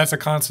 that's a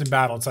constant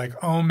battle. It's like,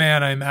 oh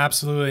man, I'm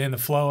absolutely in the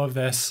flow of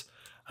this.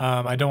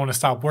 I don't want to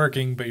stop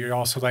working, but you're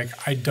also like,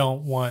 I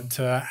don't want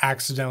to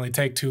accidentally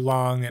take too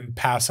long and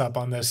pass up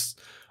on this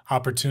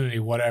opportunity,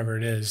 whatever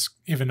it is,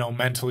 even though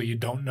mentally you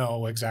don't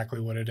know exactly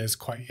what it is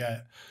quite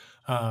yet.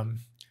 But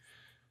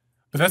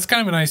that's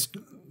kind of a nice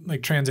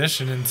like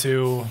transition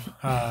into,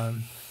 I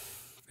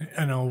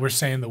know we're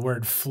saying the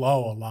word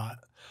flow a lot.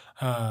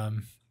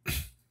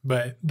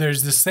 But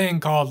there's this thing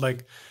called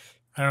like,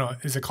 I don't know,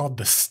 is it called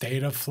the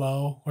state of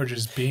flow or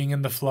just being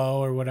in the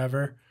flow or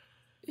whatever?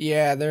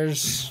 Yeah,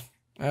 there's,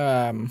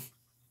 you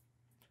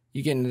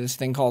get into this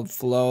thing called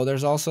flow.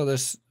 There's also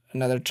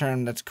another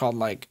term that's called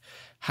like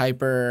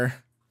hyper,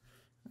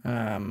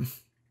 let's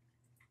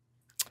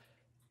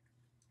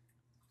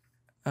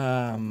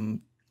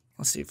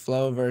see,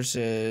 flow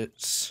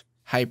versus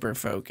hyper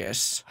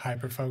focus.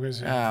 Hyper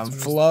focus. Yeah,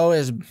 flow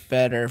is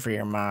better for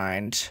your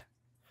mind.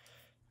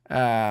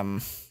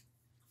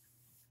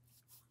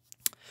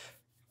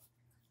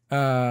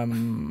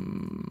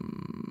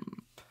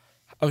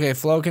 Okay,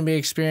 flow can be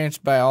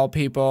experienced by all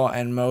people,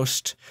 and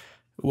most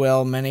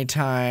will many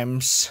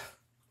times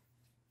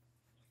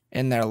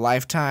in their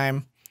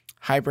lifetime.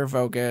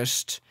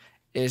 Hyper-focused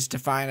is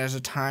defined as a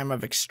time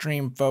of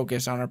extreme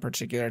focus on a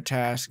particular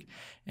task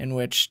in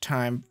which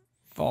time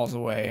falls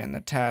away and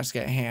the task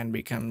at hand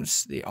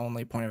becomes the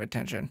only point of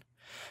attention.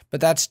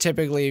 But that's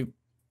typically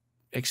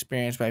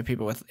experienced by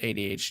people with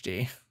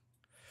ADHD.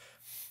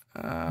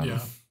 Yeah.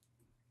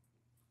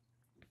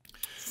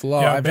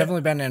 Flow. Yeah, I've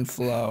definitely been in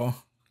flow.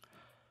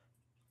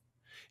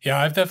 Yeah,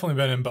 I've definitely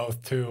been in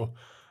both too.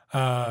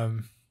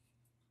 You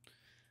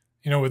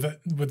know,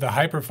 with the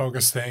hyper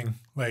focus thing,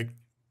 like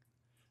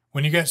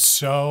when you get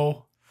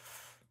so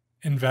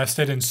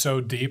invested and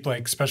so deep,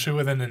 like especially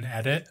within an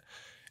edit,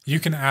 you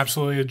can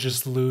absolutely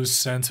just lose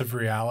sense of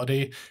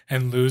reality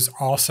and lose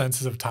all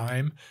senses of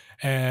time,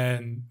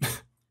 and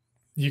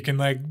you can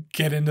like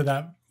get into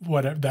that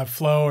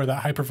flow or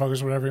that hyper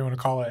focus, whatever you want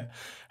to call it,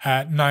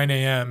 at 9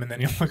 a.m. and then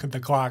you look at the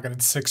clock and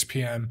it's 6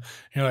 p.m.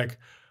 You're like,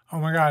 oh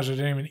my gosh, I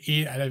didn't even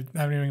eat. I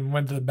haven't even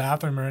went to the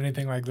bathroom or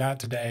anything like that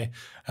today.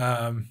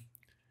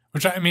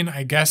 Which I mean,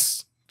 I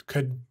guess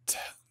could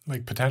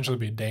like potentially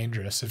be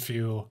dangerous if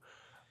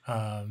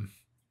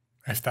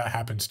that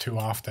happens too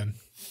often.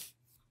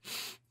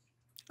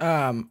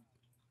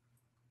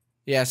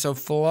 Yeah, so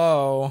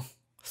flow,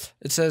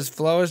 it says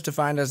flow is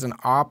defined as an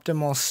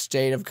optimal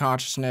state of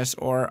consciousness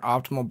or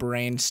optimal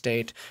brain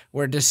state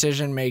where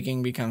decision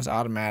making becomes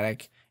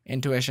automatic,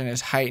 intuition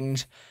is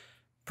heightened,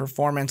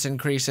 performance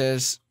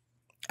increases,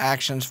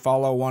 actions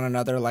follow one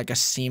another like a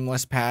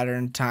seamless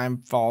pattern, time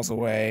falls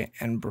away,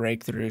 and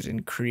breakthroughs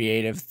in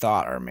creative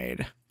thought are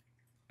made.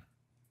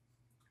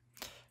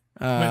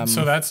 Wait,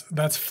 so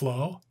that's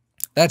flow?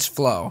 That's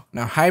flow.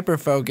 Now,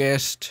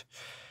 hyper-focused,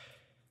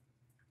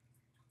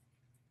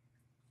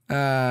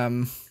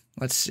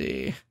 let's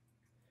see.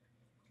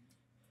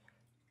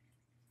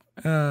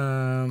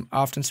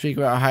 Often speak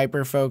about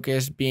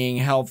hyper-focus being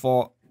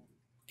helpful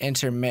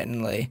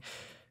intermittently.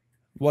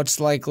 What's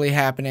likely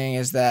happening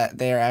is that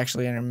they are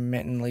actually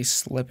intermittently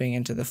slipping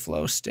into the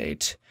flow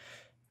state.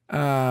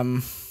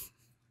 Trying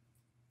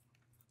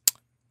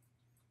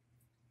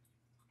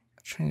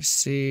to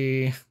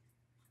see.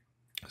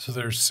 So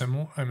they're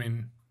similar. I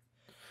mean,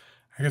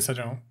 I guess I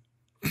don't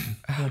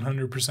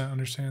 100%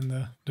 understand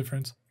the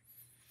difference.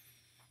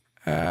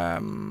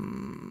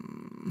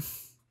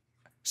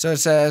 So it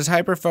says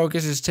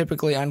hyperfocus is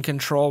typically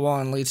uncontrollable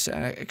and leads to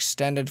an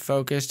extended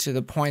focus to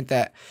the point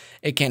that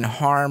it can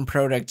harm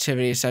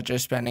productivity, such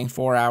as spending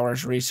 4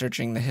 hours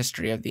researching the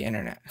history of the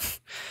internet.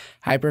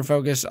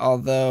 Hyperfocus,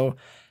 although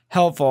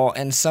helpful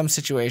in some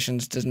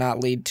situations, does not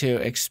lead to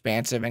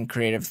expansive and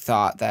creative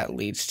thought that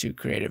leads to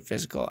creative,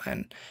 physical,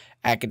 and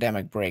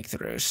academic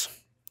breakthroughs.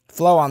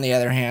 Flow, on the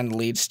other hand,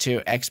 leads to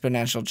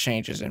exponential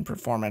changes in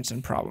performance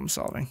and problem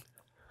solving.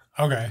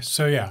 Okay,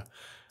 so yeah.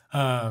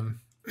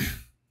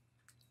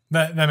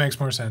 That makes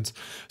more sense.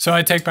 So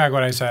I take back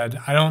what I said.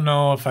 I don't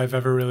know if I've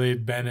ever really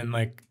been in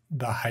like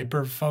the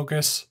hyper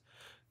focus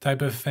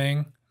type of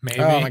thing. Maybe.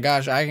 Oh my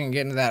gosh, I can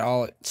get into that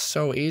all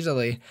so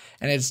easily.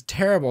 And it's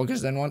terrible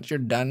because then once you're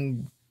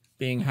done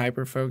being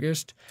hyper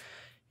focused,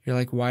 you're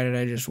like, why did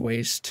I just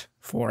waste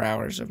 4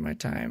 hours of my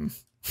time?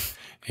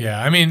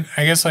 Yeah, I mean,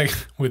 I guess like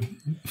with,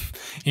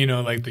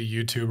 like the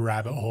YouTube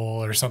rabbit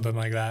hole or something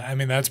like that. I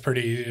mean, that's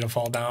pretty easy to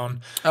fall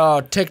down.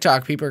 Oh,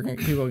 TikTok. People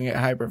can get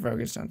hyper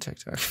focused on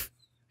TikTok.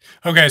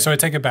 Okay, so I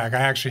take it back. I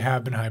actually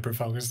have been hyper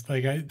focused.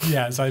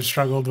 Yes, I've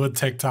struggled with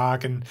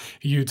TikTok and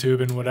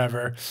YouTube and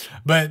whatever.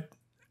 But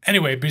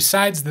anyway,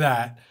 besides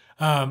that,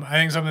 I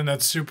think something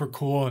that's super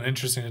cool and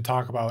interesting to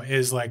talk about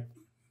is like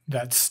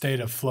that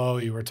state of flow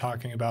you were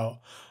talking about,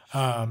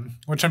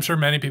 which I'm sure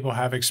many people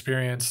have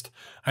experienced.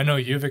 I know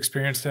you've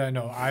experienced it. I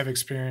know I've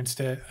experienced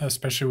it,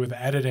 especially with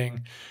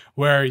editing,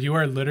 where you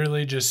are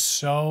literally just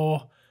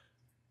so,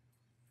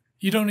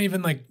 you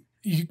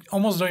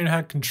almost don't even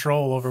have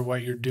control over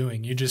what you're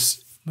doing. You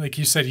just, like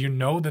you said,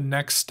 the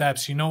next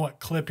steps,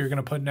 what clip you're going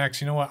to put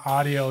next, what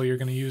audio you're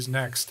going to use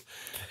next.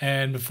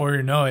 And before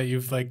you know it,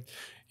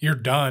 you're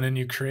done and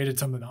you created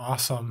something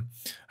awesome.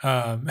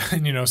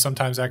 And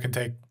sometimes that can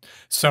take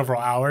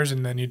several hours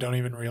and then you don't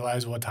even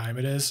realize what time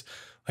it is.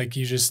 Like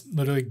you just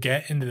literally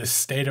get into this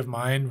state of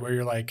mind where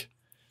you're like,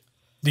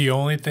 the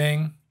only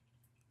thing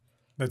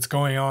that's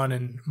going on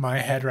in my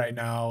head right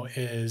now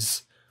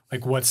is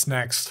like, what's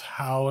next?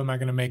 How am I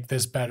going to make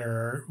this better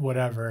or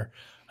whatever?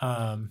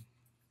 And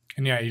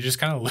yeah, you just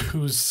kind of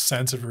lose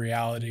sense of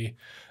reality,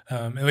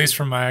 at least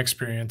from my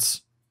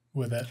experience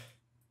with it.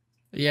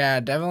 Yeah,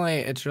 definitely.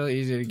 It's really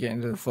easy to get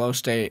into the flow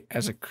state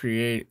as a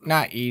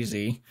not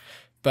easy,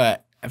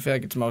 but I feel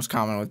like it's most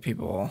common with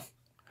people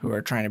who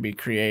are trying to be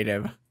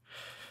creative.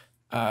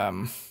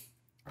 And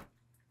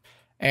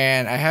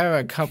I have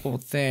a couple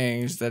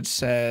things that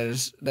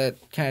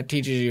kind of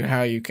teaches you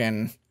how you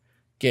can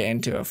get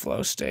into a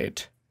flow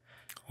state.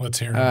 Let's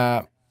hear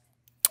it.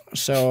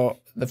 So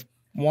the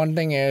one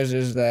thing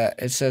is that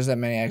it says that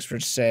many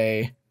experts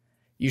say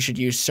you should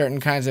use certain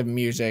kinds of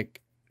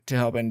music to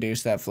help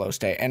induce that flow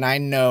state. And I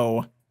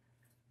know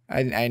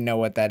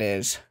what that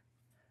is.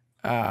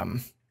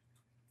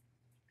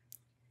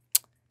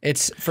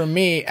 It's, for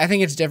me, I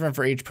think it's different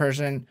for each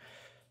person.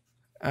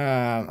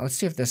 Let's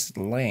see if this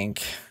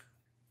link,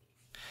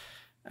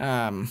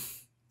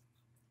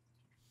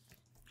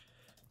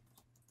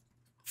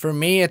 for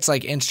me, it's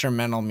like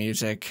instrumental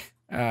music,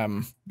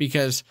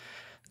 because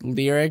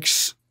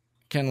lyrics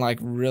can like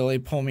really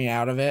pull me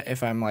out of it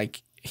if I'm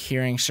like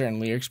hearing certain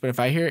lyrics. But if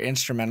I hear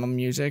instrumental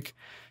music,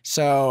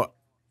 so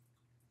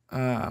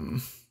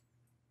there's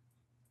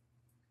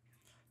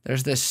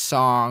this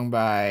song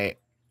by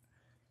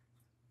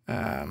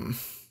I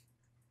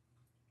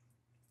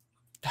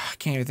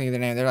can't even think of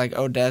their name. They're like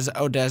Odessa.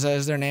 Odessa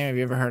is their name. Have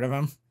you ever heard of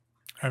them?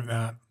 I've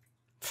not.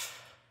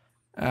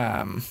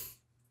 I'm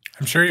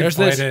sure you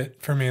played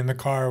it for me in the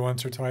car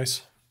once or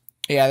twice.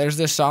 Yeah, there's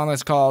this song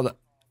that's called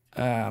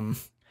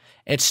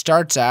it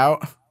starts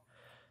out,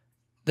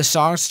 the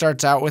song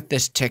starts out with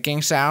this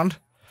ticking sound.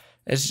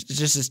 It's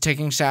just this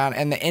ticking sound,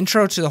 and the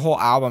intro to the whole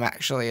album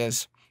actually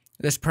is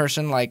this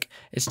person like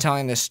is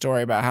telling this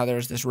story about how there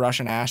was this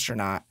Russian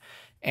astronaut,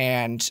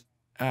 and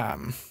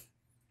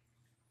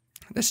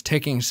this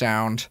ticking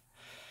sound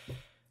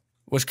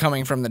was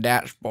coming from the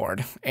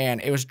dashboard,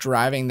 and it was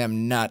driving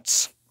them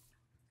nuts,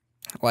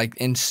 like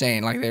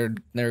insane. Like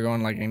they're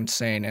going like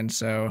insane, and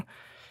so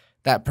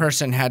that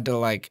person had to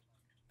like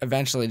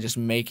eventually just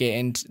make it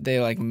into. They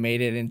like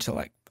made it into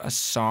like a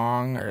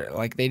song, or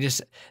like they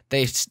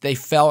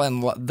fell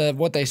in love.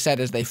 What they said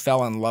is they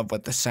fell in love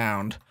with the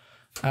sound,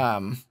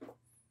 and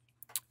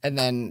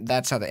then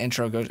that's how the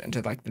intro goes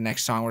into like the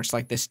next song, where it's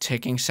like this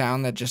ticking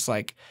sound that just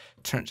like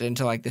turns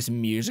into like this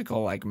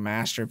musical like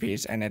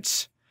masterpiece, and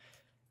it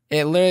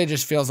literally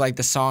just feels like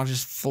the song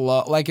just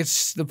flow. Like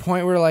it's the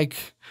point where like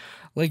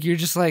you're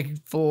just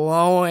like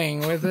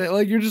flowing with it.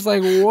 Like you're just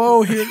like,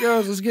 whoa, here it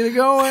goes. Let's get it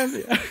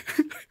going.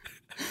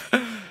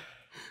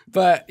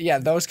 But yeah,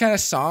 those kind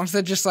of songs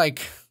that just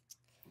like,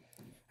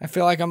 I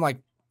feel like I'm like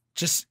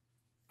just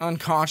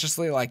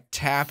unconsciously like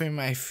tapping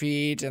my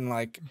feet and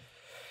like,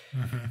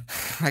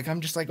 like I'm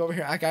just like over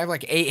here. Like I have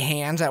like 8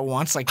 hands at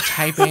once, like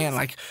typing and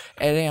like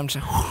editing. I'm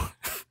just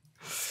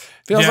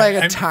feels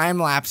like a time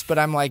lapse, but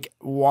I'm like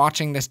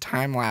watching this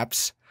time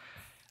lapse.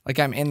 Like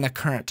I'm in the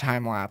current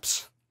time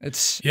lapse.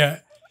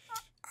 Yeah,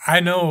 I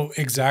know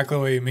exactly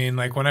what you mean.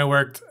 Like when I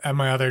worked at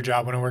my other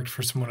job, when I worked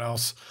for someone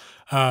else,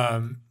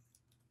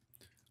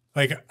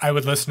 like I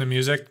would listen to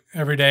music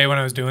every day when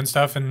I was doing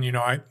stuff, and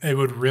it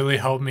would really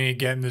help me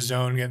get in the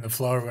zone, get in the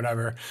flow or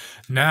whatever.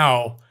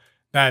 Now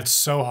that's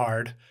so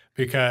hard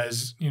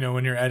because,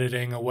 when you're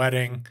editing a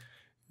wedding,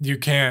 you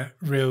can't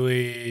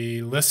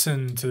really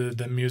listen to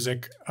the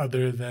music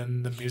other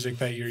than the music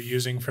that you're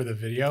using for the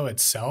video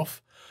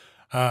itself.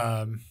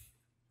 Or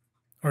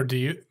do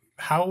you?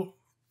 How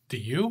do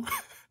you?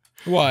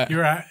 What?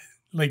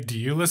 Do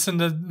you listen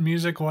to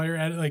music while you're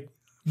editing?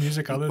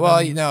 Music other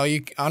well,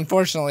 than...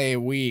 unfortunately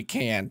we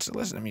can't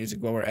listen to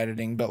music while we're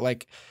editing, but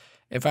like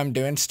if I'm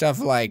doing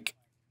stuff, like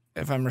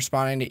if I'm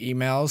responding to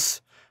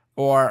emails,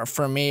 or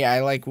for me,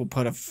 I will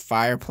put a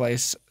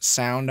fireplace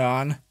sound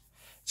on.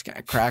 It's kind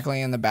of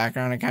crackling in the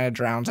background. It kind of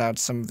drowns out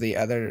some of the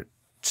other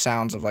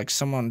sounds of like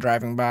someone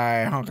driving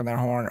by honking their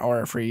horn,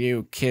 or for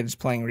you, kids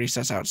playing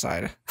recess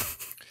outside.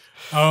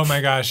 Oh my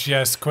gosh,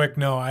 yes. Quick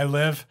note, I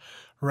live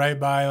right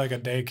by like a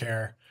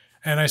daycare.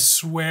 And I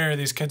swear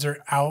these kids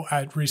are out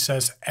at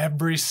recess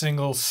every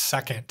single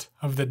second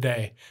of the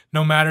day,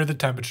 no matter the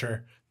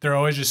temperature. They're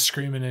always just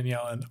screaming and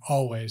yelling,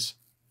 always.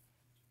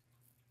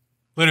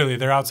 Literally,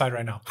 they're outside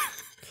right now.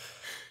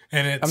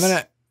 And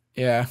it's...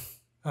 Yeah.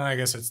 I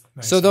guess it's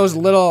nice. So those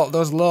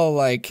little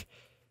like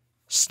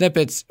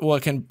snippets,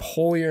 what can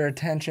pull your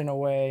attention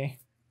away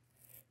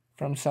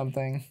from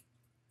something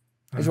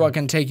is what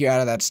can take you out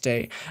of that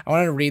state. I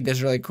wanted to read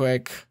this really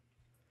quick.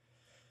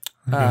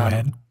 Go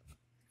ahead.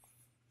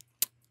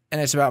 And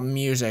it's about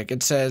music.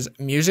 It says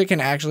music can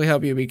actually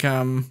help you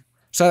become...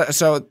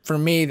 So for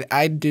me,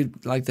 I do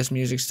like this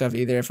music stuff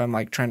either if I'm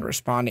like trying to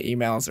respond to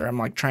emails or I'm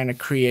like trying to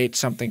create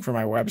something for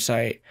my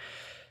website.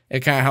 It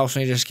kind of helps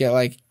me just get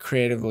like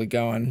creatively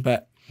going.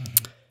 But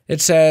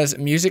it says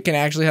music can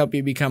actually help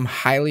you become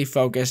highly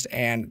focused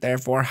and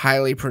therefore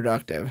highly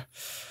productive,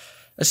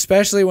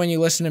 especially when you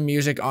listen to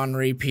music on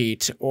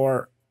repeat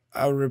or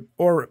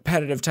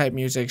repetitive type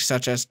music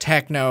such as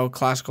techno,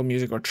 classical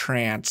music, or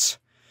trance.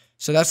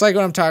 So that's like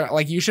what I'm talking.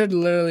 Like you should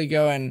literally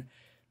go and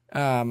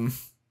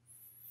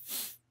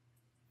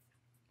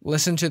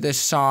listen to this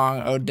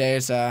song,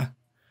 Odessa.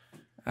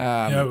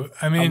 Yeah,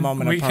 I mean, A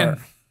Moment we Apart.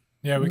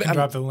 we can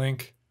drop the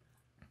link.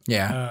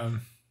 Yeah.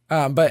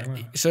 But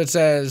so it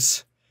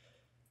says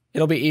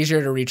it'll be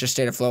easier to reach a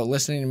state of flow.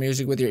 Listening to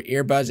music with your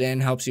earbuds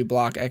in helps you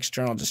block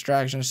external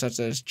distractions such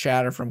as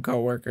chatter from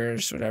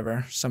coworkers,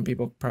 whatever. Some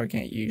people probably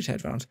can't use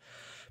headphones.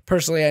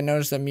 Personally, I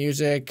noticed that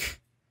music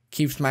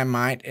keeps my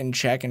mind in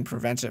check and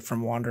prevents it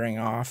from wandering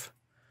off.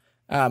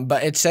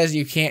 But it says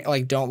you can't,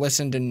 like, don't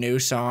listen to new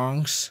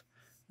songs.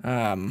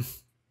 Because,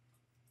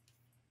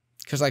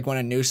 like, when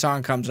a new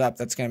song comes up,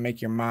 that's going to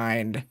make your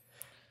mind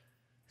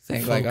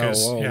think, Focus, like, oh,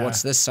 whoa, yeah.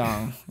 What's this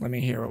song? Let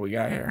me hear what we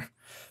got here.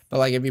 But,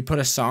 like, if you put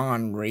a song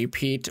on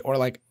repeat or,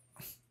 like,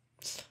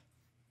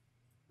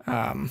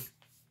 yeah,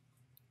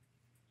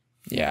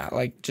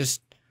 like,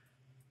 just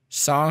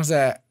songs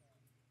that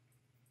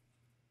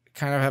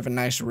kind of have a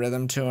nice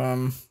rhythm to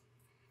them.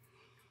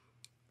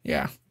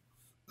 Yeah.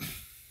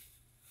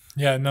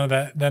 Yeah, no,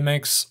 that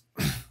makes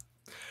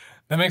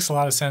that makes a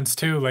lot of sense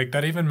too. Like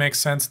that even makes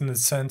sense in the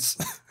sense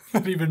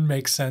that even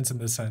makes sense in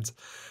the sense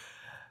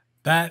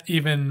that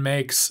even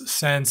makes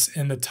sense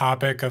in the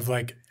topic of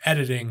like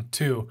editing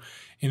too.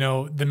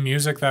 The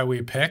music that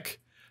we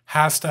pick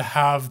has to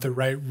have the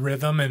right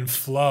rhythm and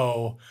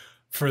flow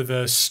for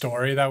the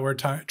story that we're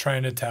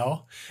trying to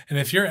tell. And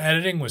if you're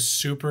editing with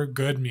super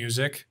good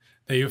music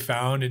that you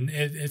found and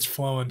it's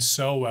flowing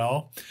so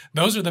well,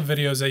 those are the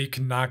videos that you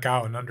can knock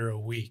out in under a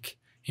week,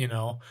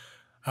 Yeah,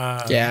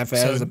 if it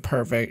has the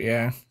perfect,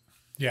 yeah.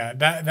 Yeah,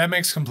 that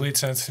makes complete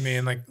sense to me.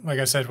 And like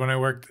I said, when I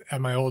worked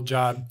at my old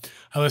job,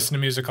 I listened to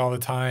music all the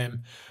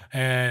time.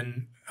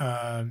 And,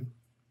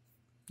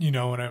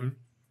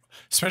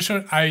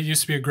 especially I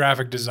used to be a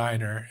graphic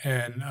designer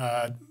and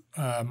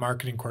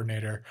marketing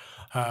coordinator.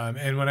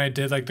 And when I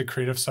did like the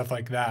creative stuff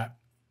like that,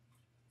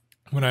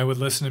 when I would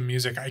listen to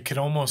music, I could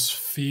almost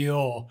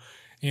feel,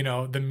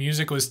 the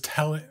music was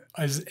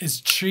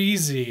as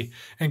cheesy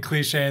and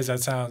cliche as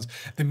that sounds,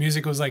 the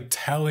music was like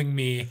telling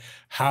me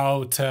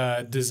how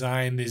to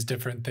design these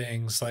different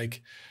things.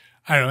 Like,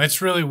 I don't know,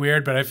 it's really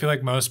weird, but I feel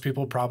like most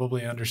people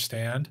probably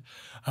understand.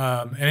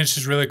 And it's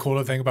just really cool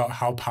to think about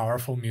how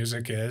powerful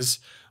music is,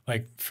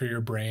 like for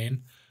your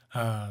brain.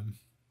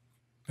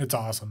 It's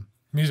awesome.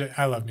 Music.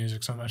 I love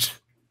music so much.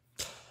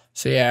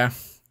 So yeah.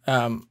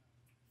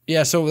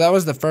 Yeah, so that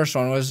was the first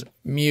one, was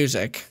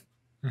music.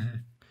 Mm-hmm.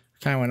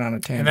 Kind of went on a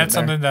tangent. And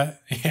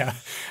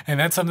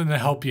that's something to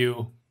help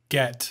you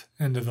get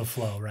into the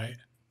flow, right?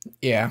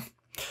 Yeah.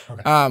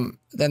 Okay.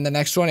 Then the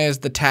next one is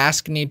the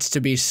task needs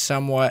to be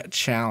somewhat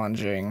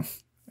challenging.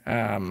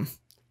 And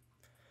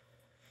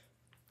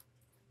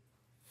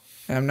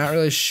I'm not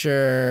really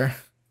sure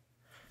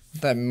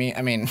what that means.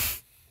 I mean,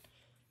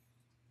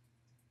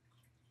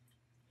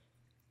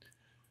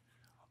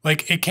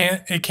 like it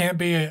can't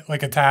be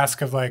like a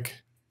task of like,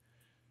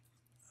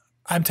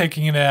 I'm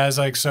taking it as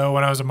like, so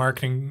when I was a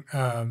marketing,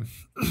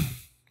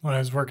 when I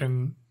was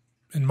working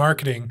in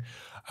marketing,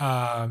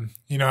 I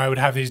would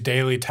have these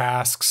daily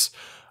tasks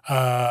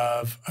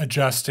of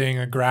adjusting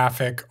a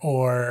graphic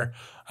or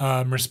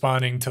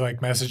responding to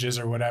like messages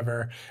or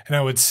whatever, and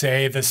I would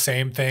say the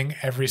same thing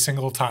every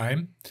single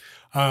time.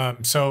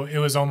 So it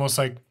was almost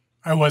like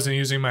I wasn't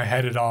using my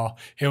head at all.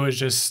 It was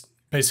just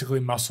basically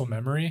muscle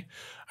memory.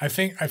 I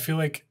feel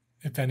like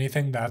if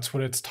anything, that's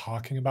what it's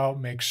talking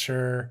about. Make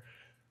sure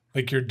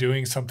like you're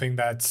doing something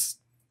that's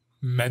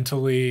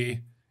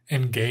mentally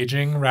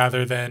engaging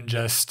rather than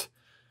just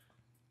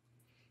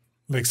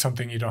like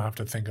something you don't have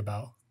to think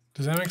about.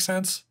 Does that make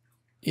sense?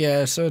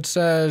 Yeah, so it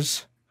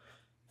says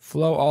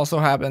flow also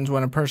happens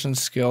when a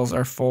person's skills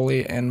are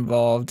fully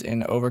involved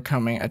in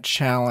overcoming a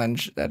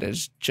challenge that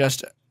is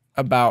just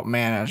about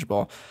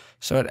manageable.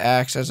 So it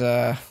acts as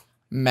a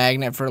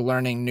magnet for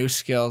learning new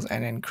skills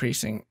and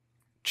increasing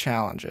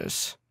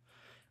challenges.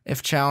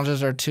 If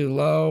challenges are too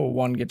low,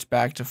 one gets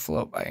back to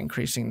flow by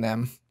increasing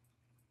them.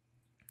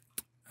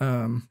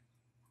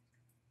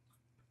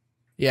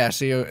 Yeah,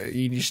 so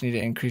you just need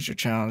to increase your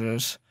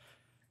challenges.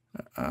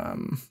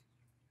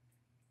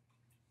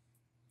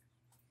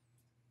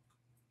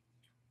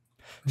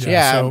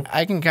 So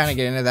I can kind of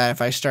get into that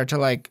if I start to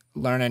like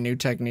learn a new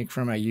technique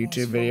from a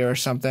YouTube video or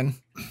something.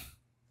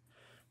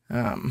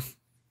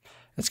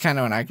 That's kind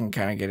of when I can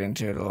kind of get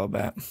into it a little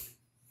bit.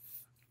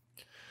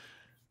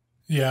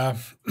 Yeah.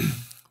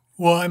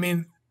 Well, I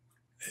mean,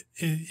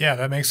 yeah,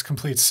 that makes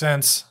complete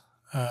sense.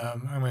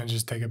 I'm going to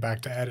just take it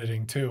back to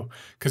editing too,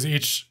 because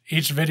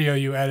each video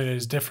you edit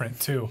is different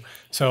too.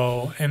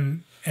 So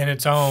in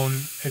its own,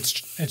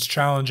 it's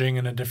challenging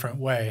in a different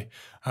way.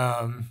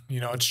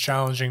 It's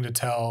challenging to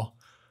tell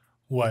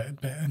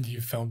what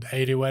you filmed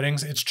 80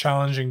 weddings. It's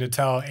challenging to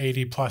tell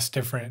 80 plus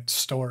different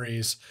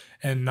stories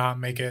and not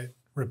make it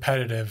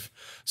repetitive.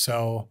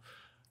 So,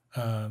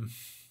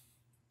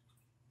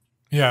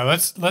 yeah,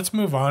 let's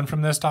move on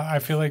from this. I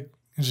feel like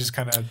it's just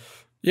kind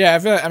of. Yeah,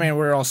 I mean,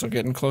 we're also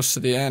getting close to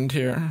the end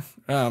here.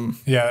 Yeah,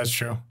 that's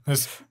true.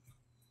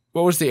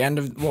 What was the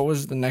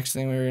next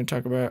thing we were going to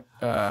talk about?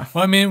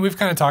 Well, I mean, we've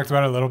kind of talked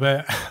about it a little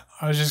bit.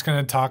 I was just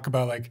going to talk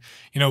about like,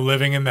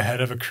 living in the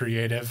head of a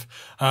creative,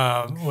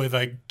 with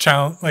like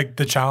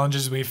the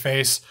challenges we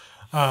face.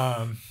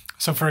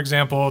 So for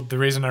example, the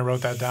reason I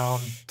wrote that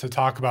down to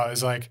talk about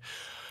is like,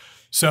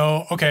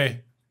 so,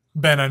 okay,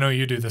 Ben, I know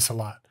you do this a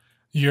lot.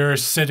 You're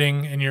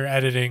sitting and you're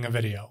editing a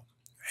video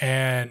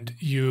and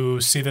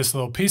you see this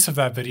little piece of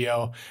that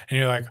video and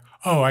you're like,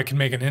 oh, I can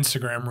make an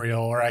Instagram reel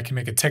or I can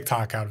make a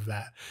TikTok out of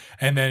that.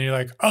 And then you're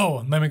like,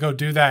 oh, let me go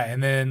do that.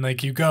 And then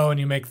like you go and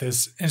you make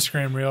this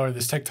Instagram reel or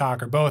this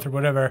TikTok or both or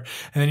whatever.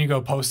 And then you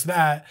go post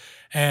that.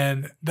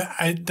 And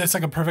that's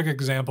like a perfect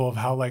example of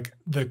how like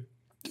the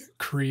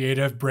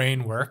creative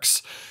brain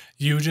works.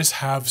 You just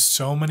have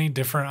so many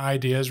different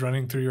ideas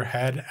running through your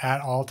head at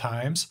all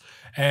times.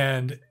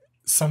 And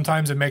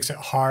sometimes it makes it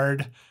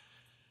hard.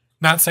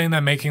 Not saying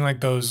that making like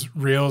those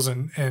reels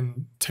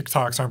and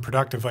TikToks aren't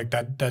productive, like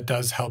that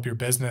does help your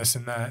business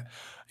and that,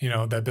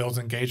 that builds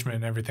engagement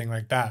and everything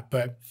like that.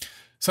 But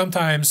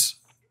sometimes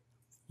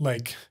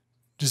like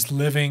just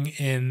living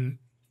in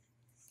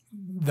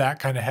that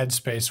kind of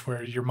headspace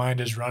where your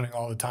mind is running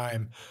all the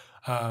time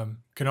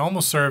can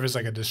almost serve as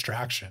like a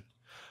distraction.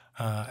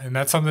 And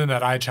that's something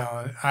that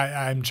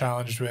I'm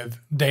challenged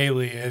with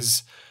daily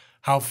is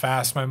how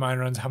fast my mind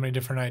runs, how many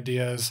different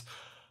ideas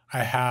I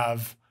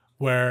have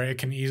where it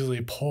can easily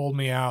pull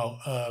me out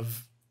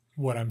of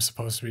what I'm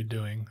supposed to be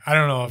doing. I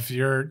don't know if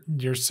you're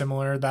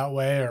similar that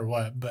way or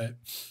what, but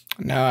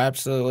no,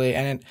 absolutely.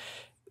 And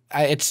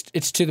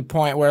it's to the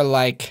point where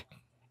like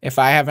if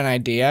I have an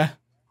idea,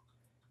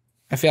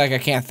 I feel like I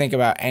can't think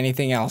about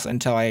anything else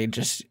until I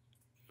just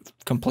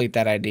complete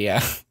that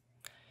idea.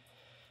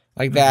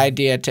 Like the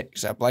idea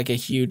takes up like a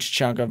huge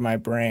chunk of my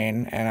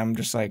brain and I'm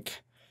just like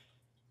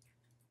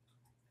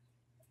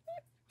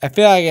I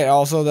feel like it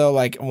also though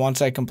like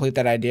once I complete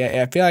that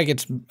idea, I feel like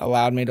it's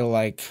allowed me to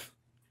like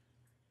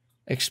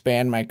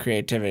expand my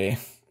creativity.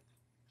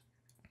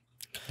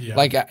 Yeah.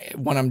 Like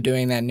when I'm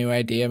doing that new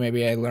idea,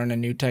 maybe I learn a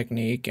new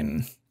technique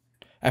and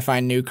I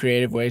find new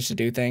creative ways to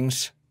do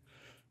things.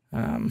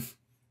 But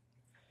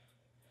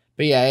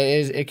yeah,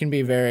 it can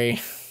be very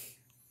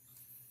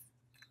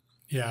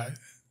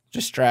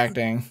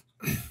distracting.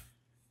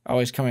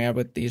 Always coming up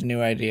with these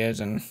new ideas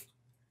and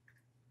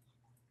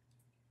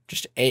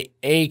just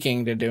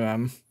aching to do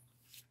them.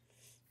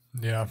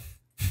 Yeah.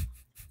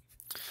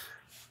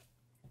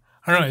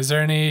 I don't know. Is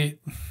there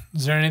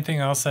anything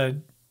else that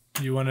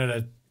you wanted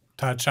to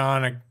touch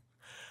on?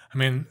 I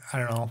mean, I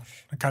don't know.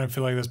 I kind of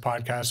feel like this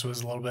podcast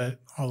was a little bit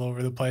all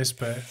over the place,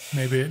 but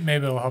maybe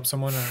it'll help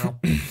someone. I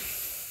don't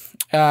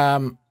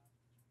know.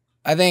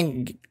 I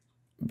think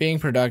being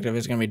productive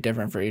is going to be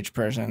different for each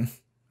person.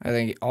 I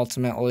think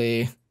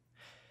ultimately,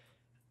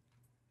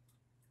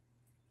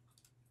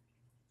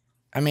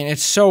 I mean,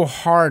 it's so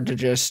hard to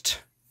just,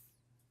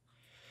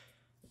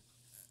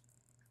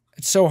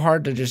 it's a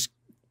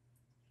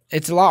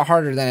lot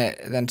harder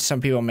than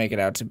some people make it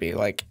out to be.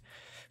 Like,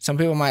 some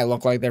people might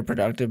look like they're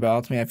productive, but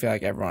ultimately I feel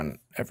like everyone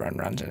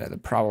runs into the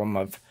problem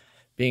of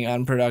being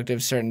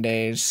unproductive certain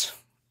days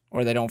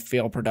or they don't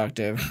feel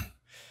productive.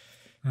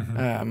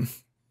 Mm-hmm.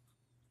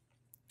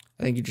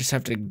 I think you just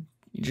have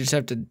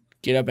to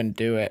get up and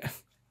do it.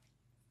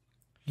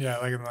 Yeah,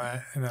 like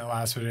in that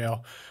last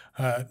video,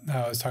 I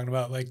was talking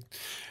about, like,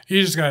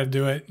 you just got to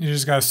do it. You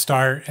just got to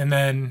start, and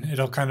then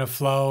it'll kind of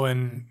flow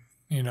and,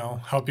 you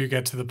know, help you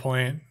get to the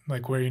point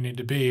like where you need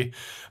to be.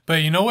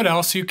 But you know what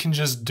else you can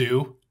just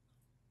do?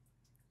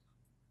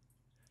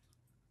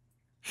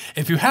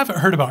 If you haven't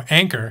heard about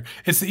Anchor,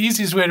 it's the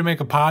easiest way to make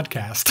a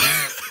podcast.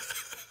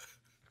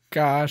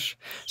 Gosh.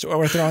 So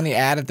we're throwing the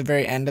ad at the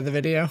very end of the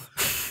video?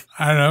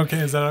 I don't know. Okay,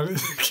 is that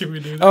can we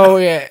do that? Oh,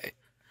 yeah.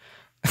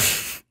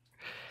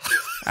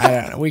 I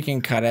don't know. We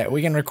can cut it.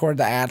 We can record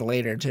the ad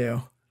later,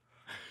 too.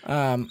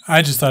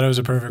 I just thought it was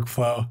a perfect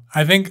flow.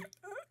 I think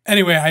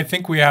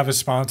we have a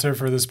sponsor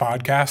for this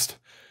podcast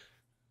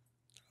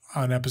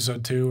on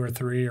episode 2 or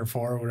 3 or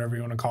 4, or whatever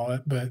you want to call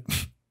it. But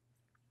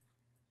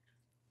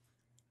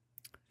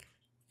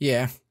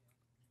yeah.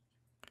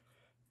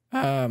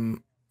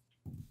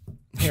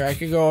 Here, I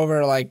could go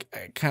over,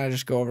 like, kind of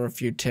just go over a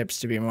few tips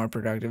to be more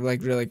productive,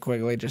 like, really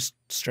quickly, just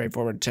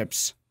straightforward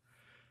tips.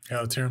 yeah,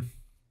 let's hear 'em.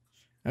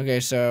 Okay,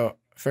 so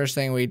first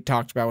thing we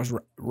talked about was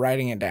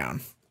writing it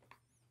down.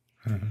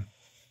 Mm-hmm.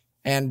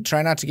 And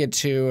try not to get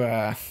too,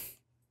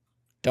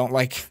 don't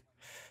write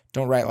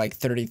like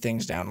 30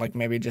 things down. Like,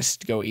 maybe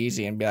just go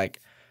easy and be like,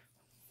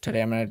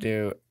 today I'm going to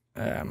do,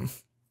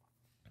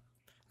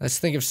 let's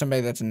think of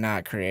somebody that's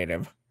not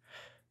creative.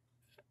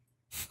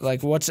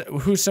 Like,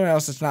 who's someone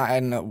else that's not, I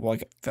don't know,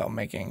 like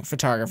filmmaking,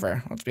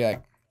 photographer. Let's be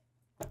like,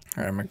 all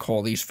right, I'm going to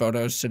call these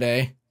photos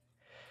today.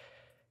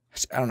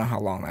 I don't know how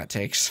long that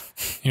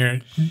takes. Your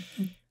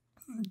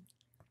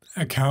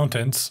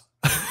accountants.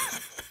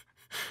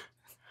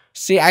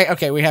 See,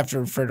 we have to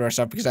refer to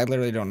ourselves because I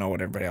literally don't know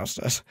what everybody else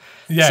does.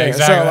 Yeah, so,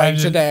 exactly. So, like,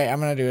 today I'm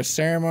going to do a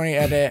ceremony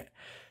edit.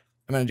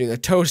 I'm going to do the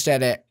toast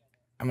edit.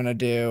 I'm going to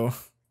do,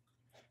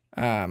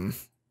 and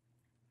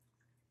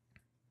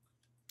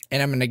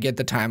I'm going to get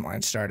the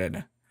timeline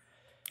started.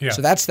 Yeah.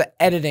 So that's the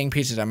editing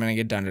pieces I'm going to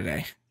get done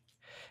today.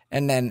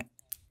 And then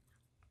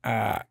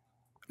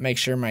make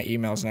sure my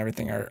emails and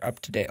everything are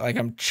up to date. Like,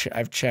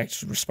 I've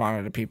checked,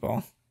 responded to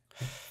people.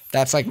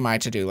 That's like my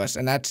to-do list.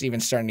 And that's even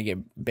starting to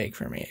get big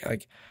for me.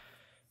 Like,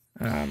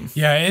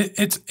 yeah,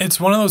 it's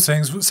one of those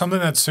things, something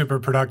that's super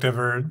productive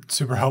or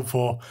super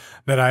helpful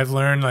that I've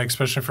learned, like,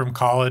 especially from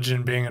college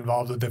and being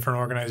involved with different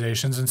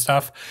organizations and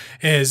stuff,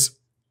 is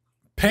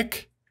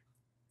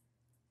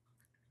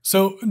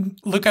so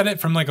look at it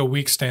from like a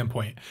week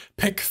standpoint.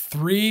 Pick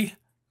 3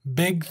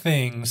 big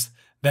things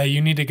that you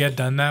need to get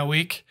done that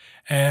week,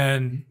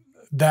 and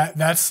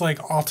that's like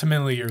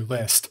ultimately your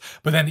list.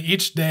 But then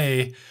each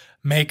day,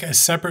 make a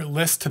separate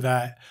list to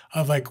that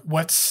of like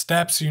what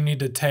steps you need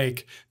to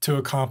take to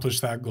accomplish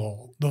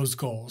those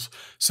goals.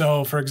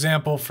 So for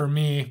example, for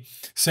me,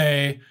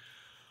 say,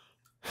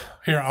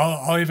 here,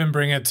 I'll even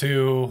bring it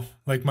to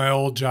like my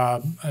old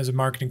job as a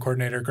marketing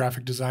coordinator,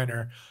 graphic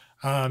designer.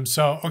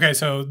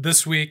 So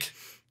this week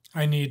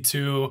I need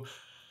to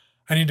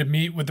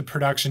meet with the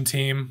production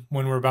team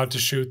when we're about to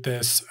shoot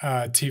this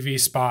TV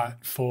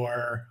spot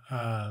for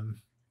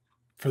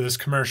this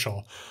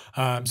commercial.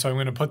 So I'm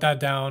going to put that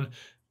down,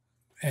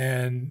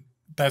 and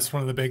that's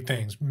one of the big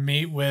things.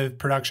 Meet with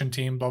production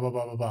team, blah, blah,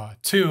 blah, blah, blah.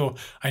 2,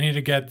 I need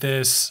to get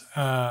this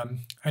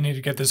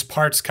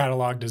parts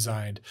catalog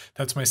designed.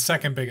 That's my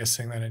second biggest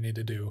thing that I need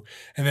to do.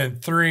 And then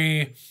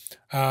 3,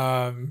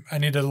 I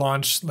need to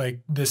launch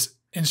like this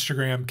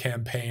Instagram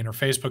campaign or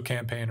Facebook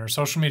campaign or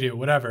social media,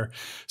 whatever.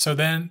 So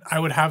then I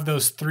would have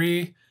those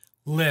 3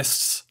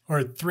 lists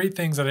or 3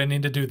 things that I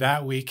need to do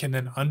that week. And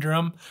then under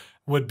them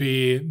would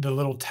be the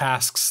little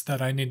tasks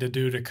that I need to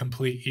do to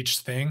complete each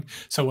thing.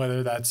 So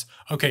whether that's,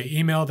 okay,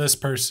 email this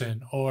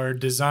person or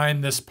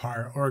design this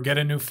part or get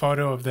a new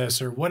photo of this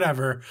or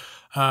whatever.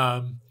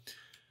 I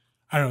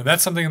don't know.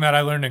 That's something that I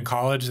learned in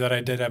college that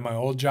I did at my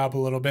old job a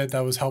little bit.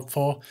 That was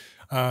helpful.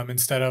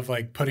 Instead of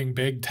like putting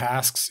big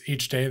tasks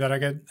each day that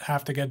I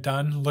have to get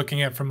done,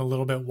 looking at from a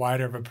little bit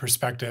wider of a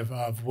perspective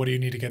of what do you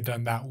need to get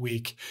done that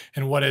week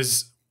and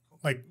what's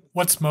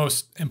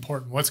most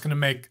important, what's going to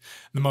make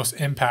the most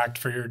impact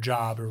for your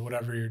job or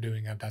whatever you're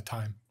doing at that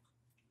time.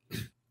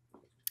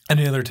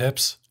 Any other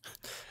tips?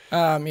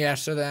 Yeah.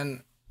 So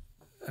then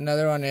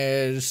another one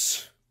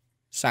is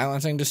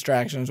silencing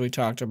distractions we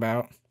talked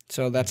about.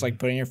 So that's like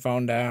putting your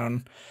phone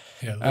down.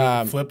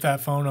 Yeah. Flip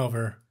that phone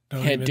over.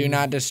 Hit do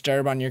not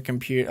disturb on your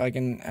computer. Like I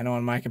know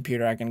on my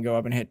computer, I can go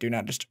up and hit do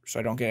not disturb so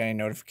I don't get any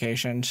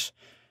notifications.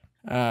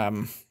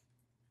 And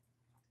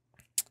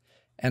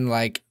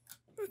like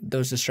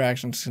those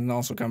distractions can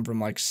also come from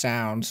like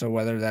sound. So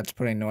whether that's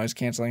putting noise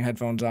canceling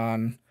headphones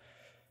on,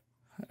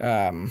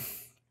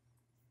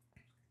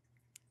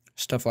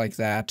 stuff like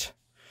that.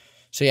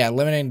 So yeah,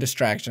 limiting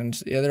distractions.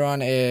 The other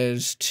one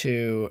is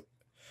to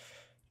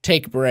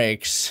take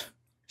breaks.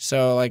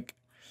 So like,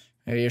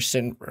 maybe you're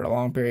sitting for a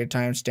long period of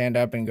time, stand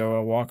up and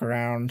go walk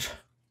around,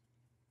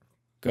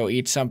 go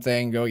eat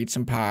something, go eat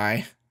some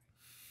pie.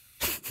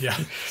 Yeah,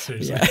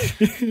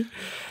 seriously.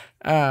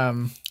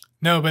 Yeah.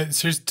 No, but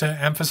just to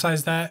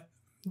emphasize that,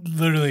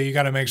 literally you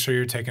got to make sure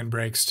you're taking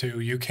breaks too.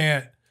 You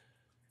can't,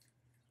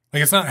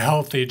 like, it's not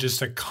healthy just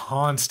to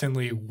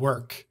constantly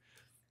work.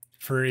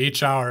 for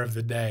each hour of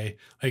the day.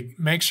 Like,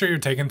 make sure you're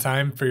taking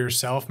time for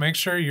yourself. Make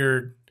sure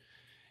you're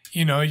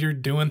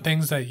doing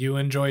things that you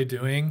enjoy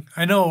doing.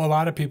 I know a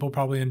lot of people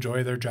probably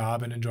enjoy their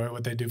job and enjoy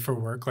what they do for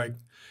work, like,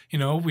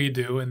 we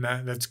do, and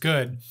that's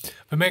good.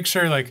 But make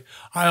sure, like,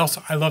 I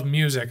love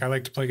music. I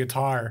like to play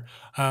guitar.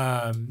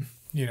 I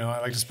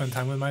like to spend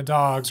time with my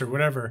dogs or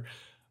whatever.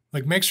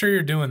 Like, make sure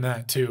you're doing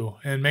that too.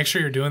 And make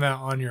sure you're doing that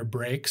on your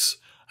breaks.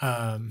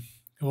 It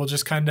will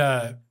just kind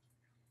of,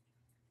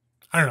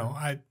 I don't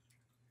know.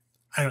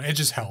 It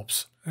just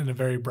helps in a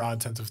very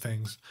broad sense of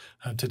things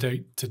to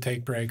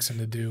take breaks and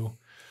to do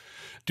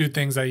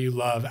things that you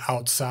love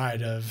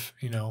outside of,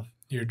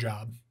 your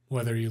job,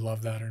 whether you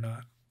love that or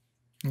not.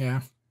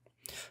 Yeah.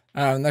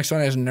 Next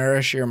one is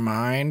nourish your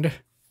mind.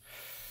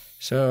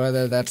 So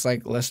whether that's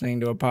like listening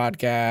to a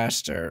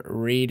podcast or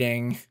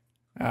reading,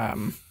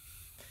 and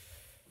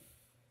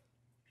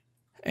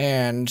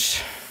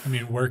I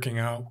mean, working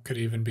out could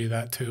even be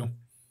that too.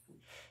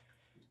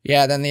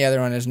 Yeah. Then the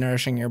other one is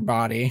nourishing your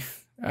body.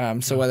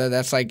 So whether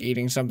that's like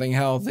eating something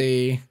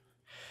healthy,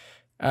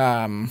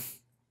 being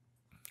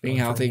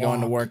healthy,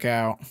 going to work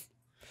out.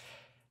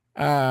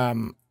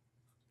 The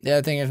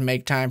other thing is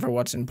make time for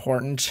what's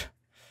important.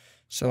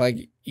 So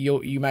like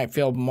you might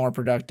feel more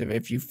productive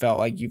if you felt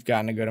like you've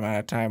gotten a good amount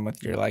of time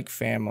with your like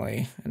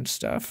family and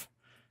stuff.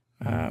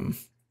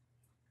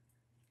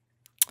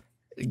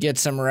 Get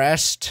some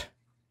rest.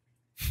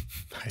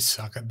 I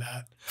suck at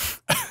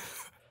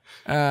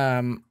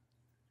that.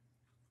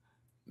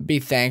 Be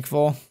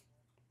thankful.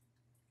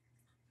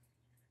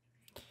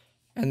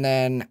 And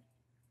then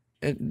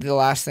the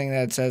last thing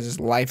that it says is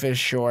life is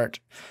short.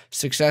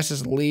 Success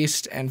is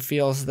least and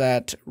feels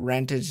that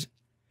rent is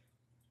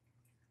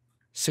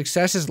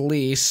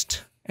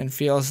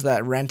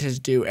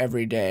due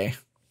every day.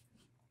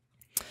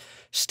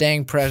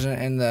 Staying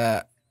present is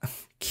the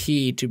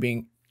key to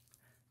being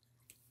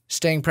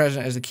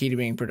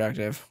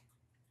productive.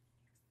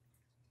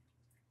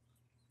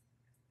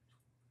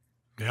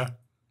 Yeah.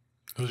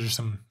 Those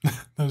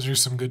are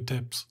some good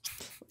tips.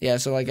 Yeah,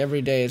 so like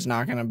every day is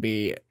not going to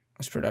be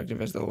as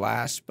productive as the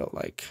last, but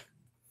like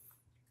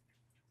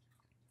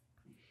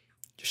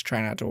just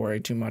try not to worry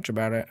too much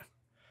about it.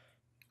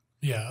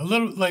 Yeah, a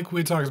little like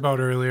we talked about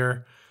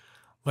earlier,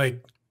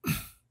 like,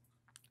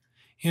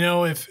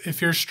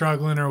 if you're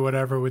struggling or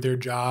whatever with your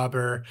job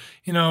or,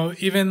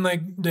 even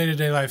like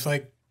day-to-day life,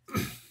 like,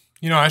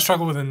 I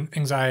struggle with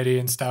anxiety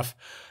and stuff.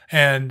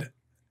 And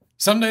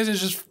some days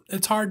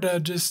it's hard to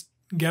just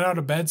get out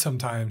of bed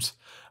sometimes.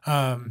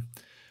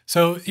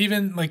 So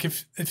even like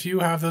if you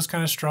have those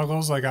kind of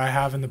struggles like I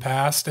have in the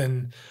past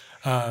and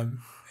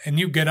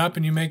you get up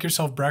and you make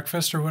yourself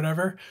breakfast or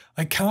whatever,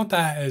 like count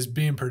that as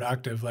being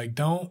productive. Like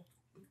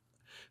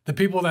the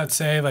people that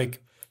say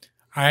like,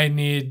 I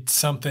need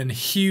something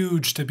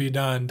huge to be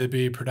done to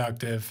be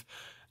productive,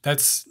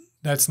 that's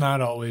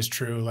not always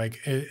true. Like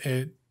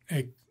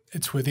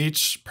it's with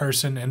each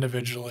person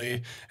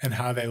individually and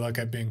how they look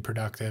at being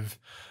productive.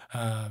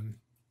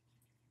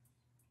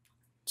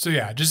 So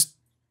yeah, just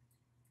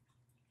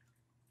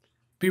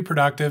be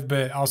productive,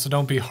 but also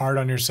don't be hard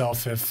on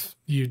yourself if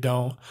you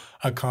don't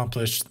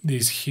accomplish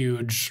these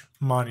huge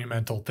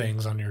monumental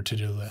things on your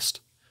to-do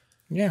list.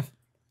 Yeah.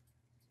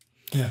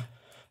 Yeah.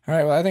 All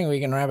right. Well, I think we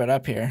can wrap it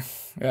up here.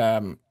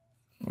 We're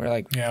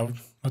like, yeah.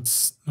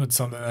 What's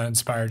something that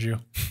inspired you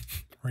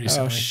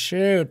recently? Oh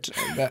shoot!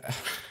 I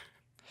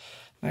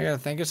gotta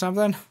think of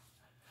something.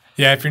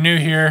 Yeah. If you're new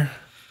here,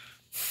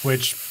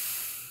 which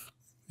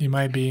you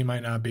might be, you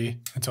might not be.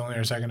 It's only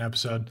our second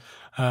episode.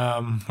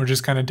 We're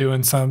just kind of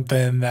doing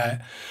something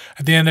that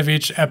at the end of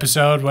each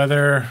episode,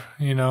 whether,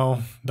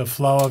 the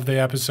flow of the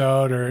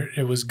episode or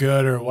it was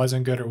good or it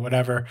wasn't good or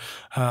whatever,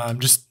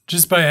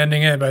 just by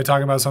ending it, by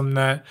talking about something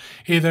that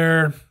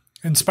either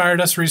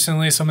inspired us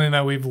recently, something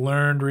that we've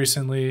learned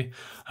recently,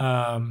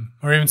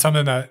 or even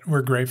something that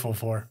we're grateful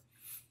for.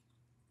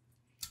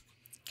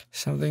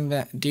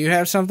 Do you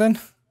have something?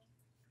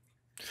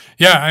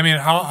 Yeah. I mean,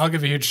 I'll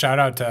give a huge shout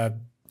out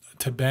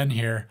to Ben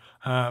here.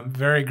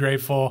 Very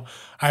grateful.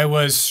 I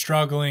was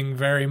struggling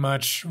very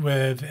much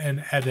with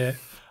an edit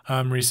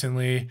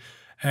recently,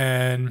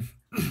 and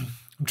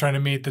I'm trying to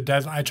meet the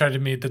deadline. I tried to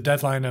meet the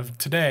deadline of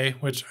today,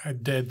 which I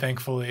did,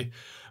 thankfully.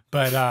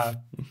 But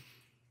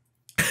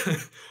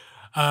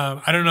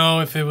I don't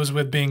know if it was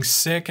with being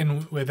sick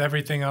and with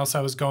everything else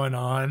that was going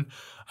on.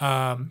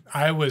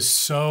 I was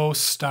so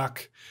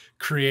stuck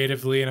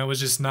creatively, and I was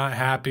just not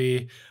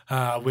happy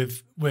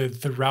with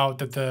the route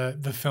that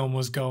the film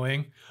was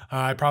going.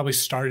 I probably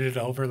started it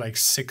over like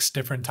 6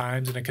 different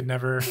times, and I could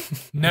never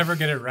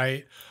get it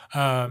right.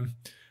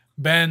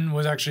 Ben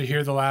was actually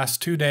here the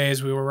last 2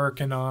 days. We were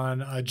working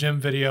on a gym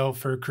video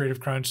for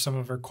CreativeKrunch, some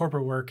of our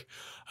corporate work,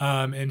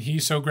 and he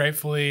so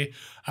gratefully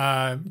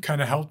kind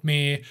of helped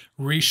me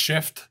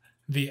reshift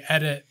the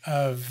edit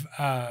of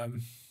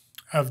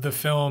the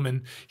film,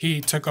 and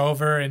he took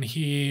over and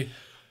he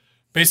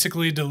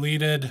basically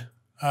deleted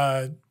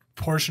a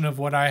portion of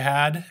what I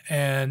had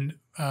and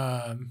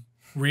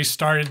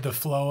restarted the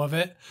flow of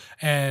it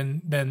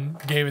and then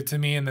gave it to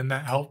me. And then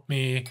that helped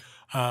me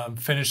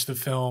finish the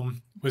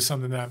film with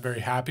something that I'm very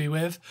happy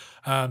with.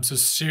 So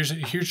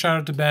seriously, huge shout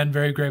out to Ben.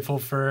 Very grateful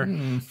for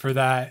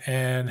that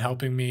and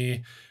helping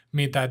me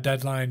meet that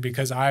deadline,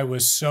 because I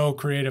was so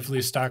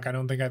creatively stuck. I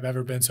don't think I've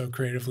ever been so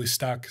creatively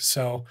stuck.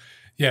 So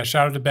yeah,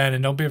 shout out to Ben,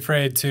 and don't be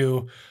afraid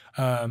to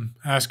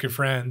ask your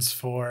friends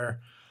for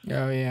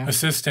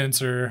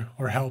assistance or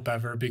help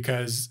ever,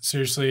 because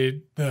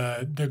seriously,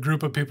 the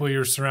group of people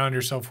you surround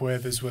yourself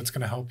with is what's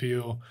going to help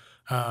you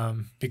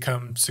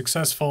become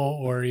successful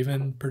or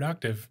even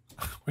productive,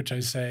 which I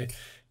say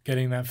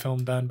getting that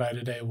film done by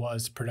today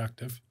was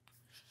productive.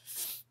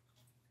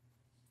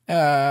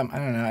 I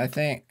don't know. I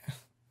think.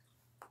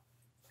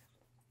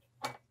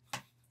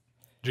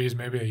 Geez,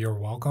 maybe a you're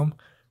welcome.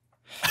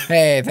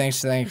 Hey,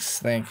 thanks,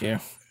 thank you.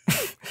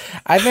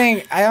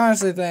 I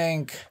honestly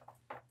think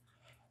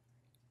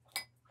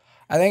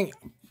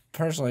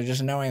personally,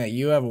 just knowing that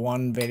you have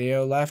one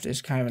video left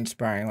is kind of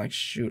inspiring. Like,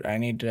 shoot, I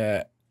need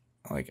to,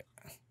 like,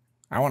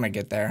 I want to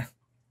get there.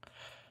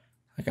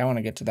 Like, I want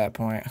to get to that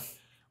point.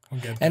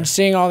 We'll get there. And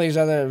seeing all these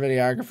other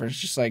videographers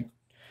just, like,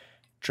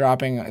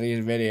 dropping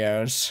these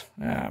videos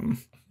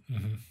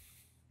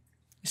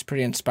is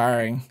pretty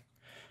inspiring.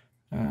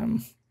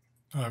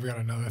 I've got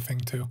another thing,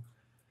 too.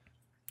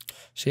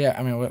 So, yeah,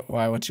 I mean,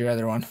 what's your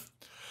other one?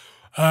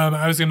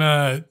 I was going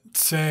to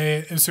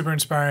say it's super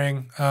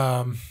inspiring.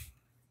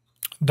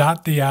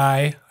 .the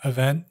Eye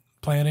event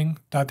planning,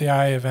 .the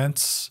Eye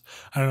events.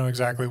 I don't know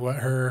exactly what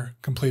her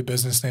complete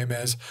business name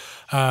is,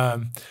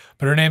 but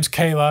her name's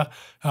Kayla.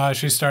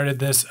 She started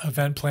this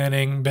event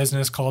planning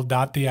business called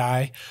 .the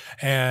Eye,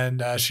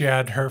 and she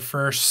had her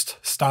first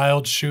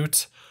styled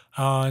shoot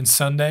on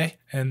Sunday,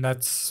 and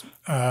that's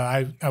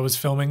I was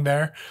filming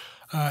there,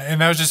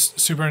 and that was just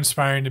super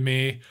inspiring to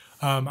me.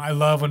 I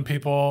love when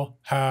people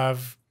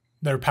have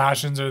their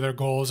passions or their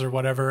goals or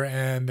whatever,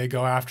 and they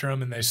go after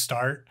them and they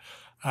start.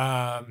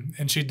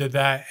 And she did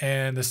that,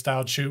 and the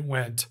styled shoot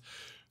went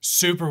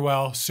super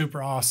well,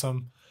 super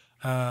awesome.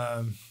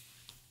 And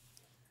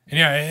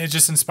yeah, it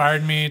just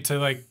inspired me to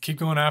like keep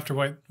going after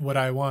what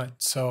I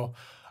want. So,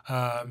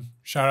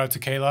 shout out to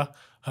Kayla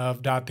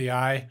of .the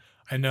Eye.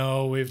 I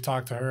know we've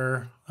talked to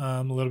her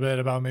a little bit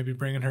about maybe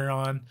bringing her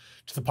on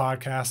to the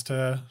podcast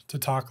to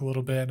talk a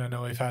little bit. And I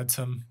know we've had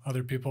some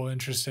other people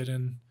interested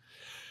in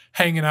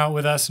hanging out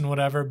with us and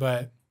whatever,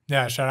 but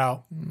yeah, shout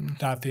out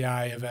 .the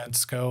Eye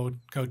events. Go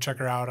check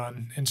her out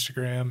on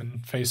Instagram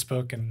and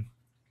Facebook, and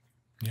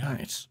yeah.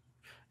 Nice.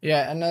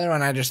 Yeah, another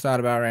one I just thought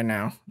about right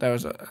now. That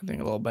was, I think,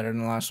 a little better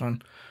than the last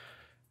one.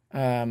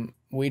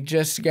 We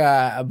just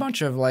got a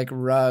bunch of like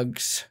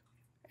rugs,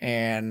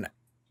 and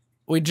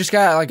we just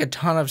got like a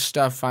ton of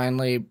stuff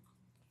finally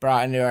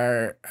brought into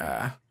our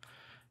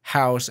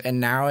house, and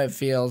now it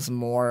feels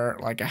more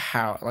like a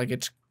house. Like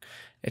it's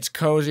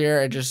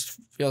cozier. It just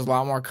feels a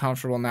lot more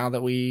comfortable now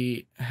that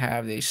we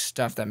have these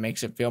stuff that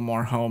makes it feel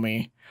more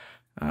homey.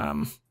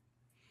 And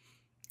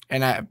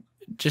I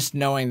just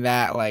knowing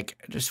that, like,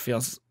 it just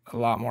feels a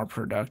lot more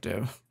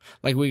productive.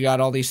 Like, we got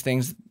all these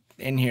things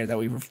in here that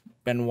we've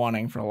been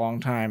wanting for a long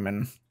time,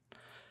 and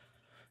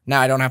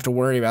now I don't have to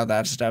worry about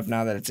that stuff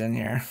now that it's in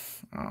here.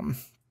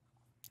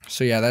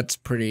 So yeah, that's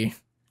pretty,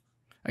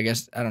 I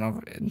guess, I don't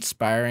know,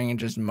 inspiring and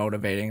just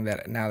motivating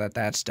that now that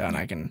that's done,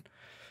 I can.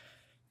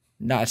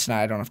 No, it's not.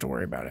 I don't have to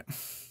worry about it.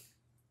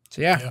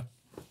 So, yeah.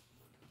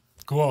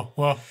 Cool.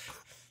 Well,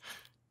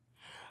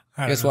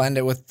 I guess we'll end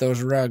it with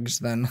those rugs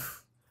then.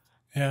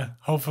 Yeah.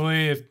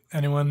 Hopefully, if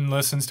anyone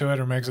listens to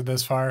it or makes it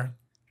this far,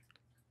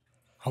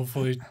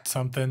 hopefully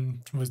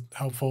something was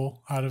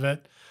helpful out of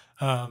it.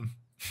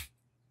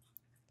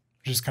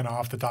 Just kind of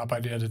off the top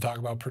idea to talk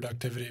about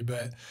productivity,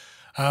 but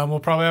we'll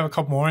probably have a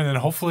couple more, and then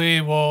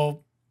hopefully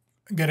we'll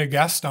get a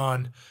guest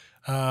on,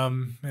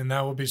 and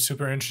that will be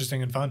super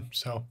interesting and fun.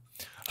 So.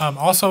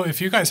 Also,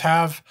 if you guys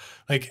have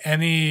like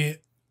any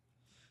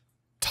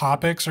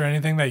topics or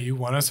anything that you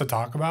want us to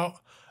talk about,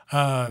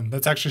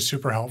 that's actually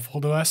super helpful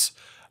to us.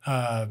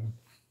 So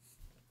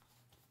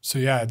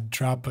yeah,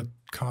 drop a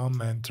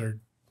comment or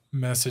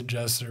message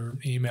us or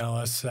email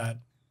us at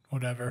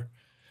whatever,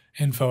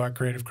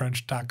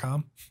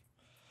 info@creativekrunch.com.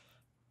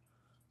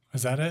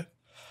 Was that it?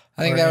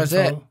 I think that was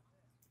it.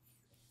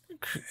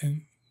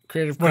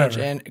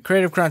 CreativeKrunch and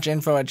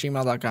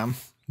CreativeKrunch@gmail.com.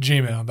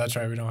 Gmail. That's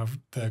right. We don't have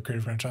the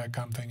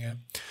CreativeKrunch.com thing yet.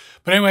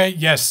 But anyway,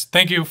 yes.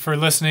 Thank you for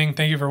listening.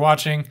 Thank you for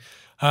watching.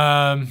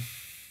 Yeah,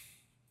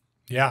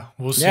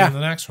 we'll see you in the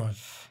next one.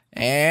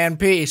 And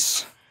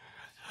peace.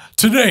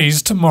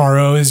 Today's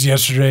tomorrow is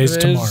yesterday's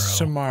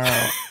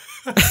tomorrow.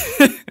 I'm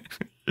going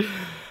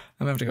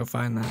to have to go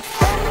find that.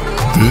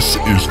 This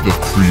is the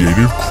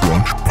Creative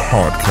Krunch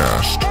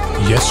Podcast.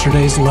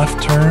 Yesterday's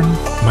left turn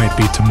might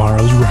be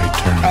tomorrow's right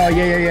turn. Oh,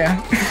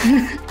 yeah.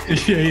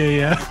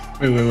 Yeah.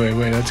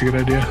 Wait. That's a good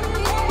idea.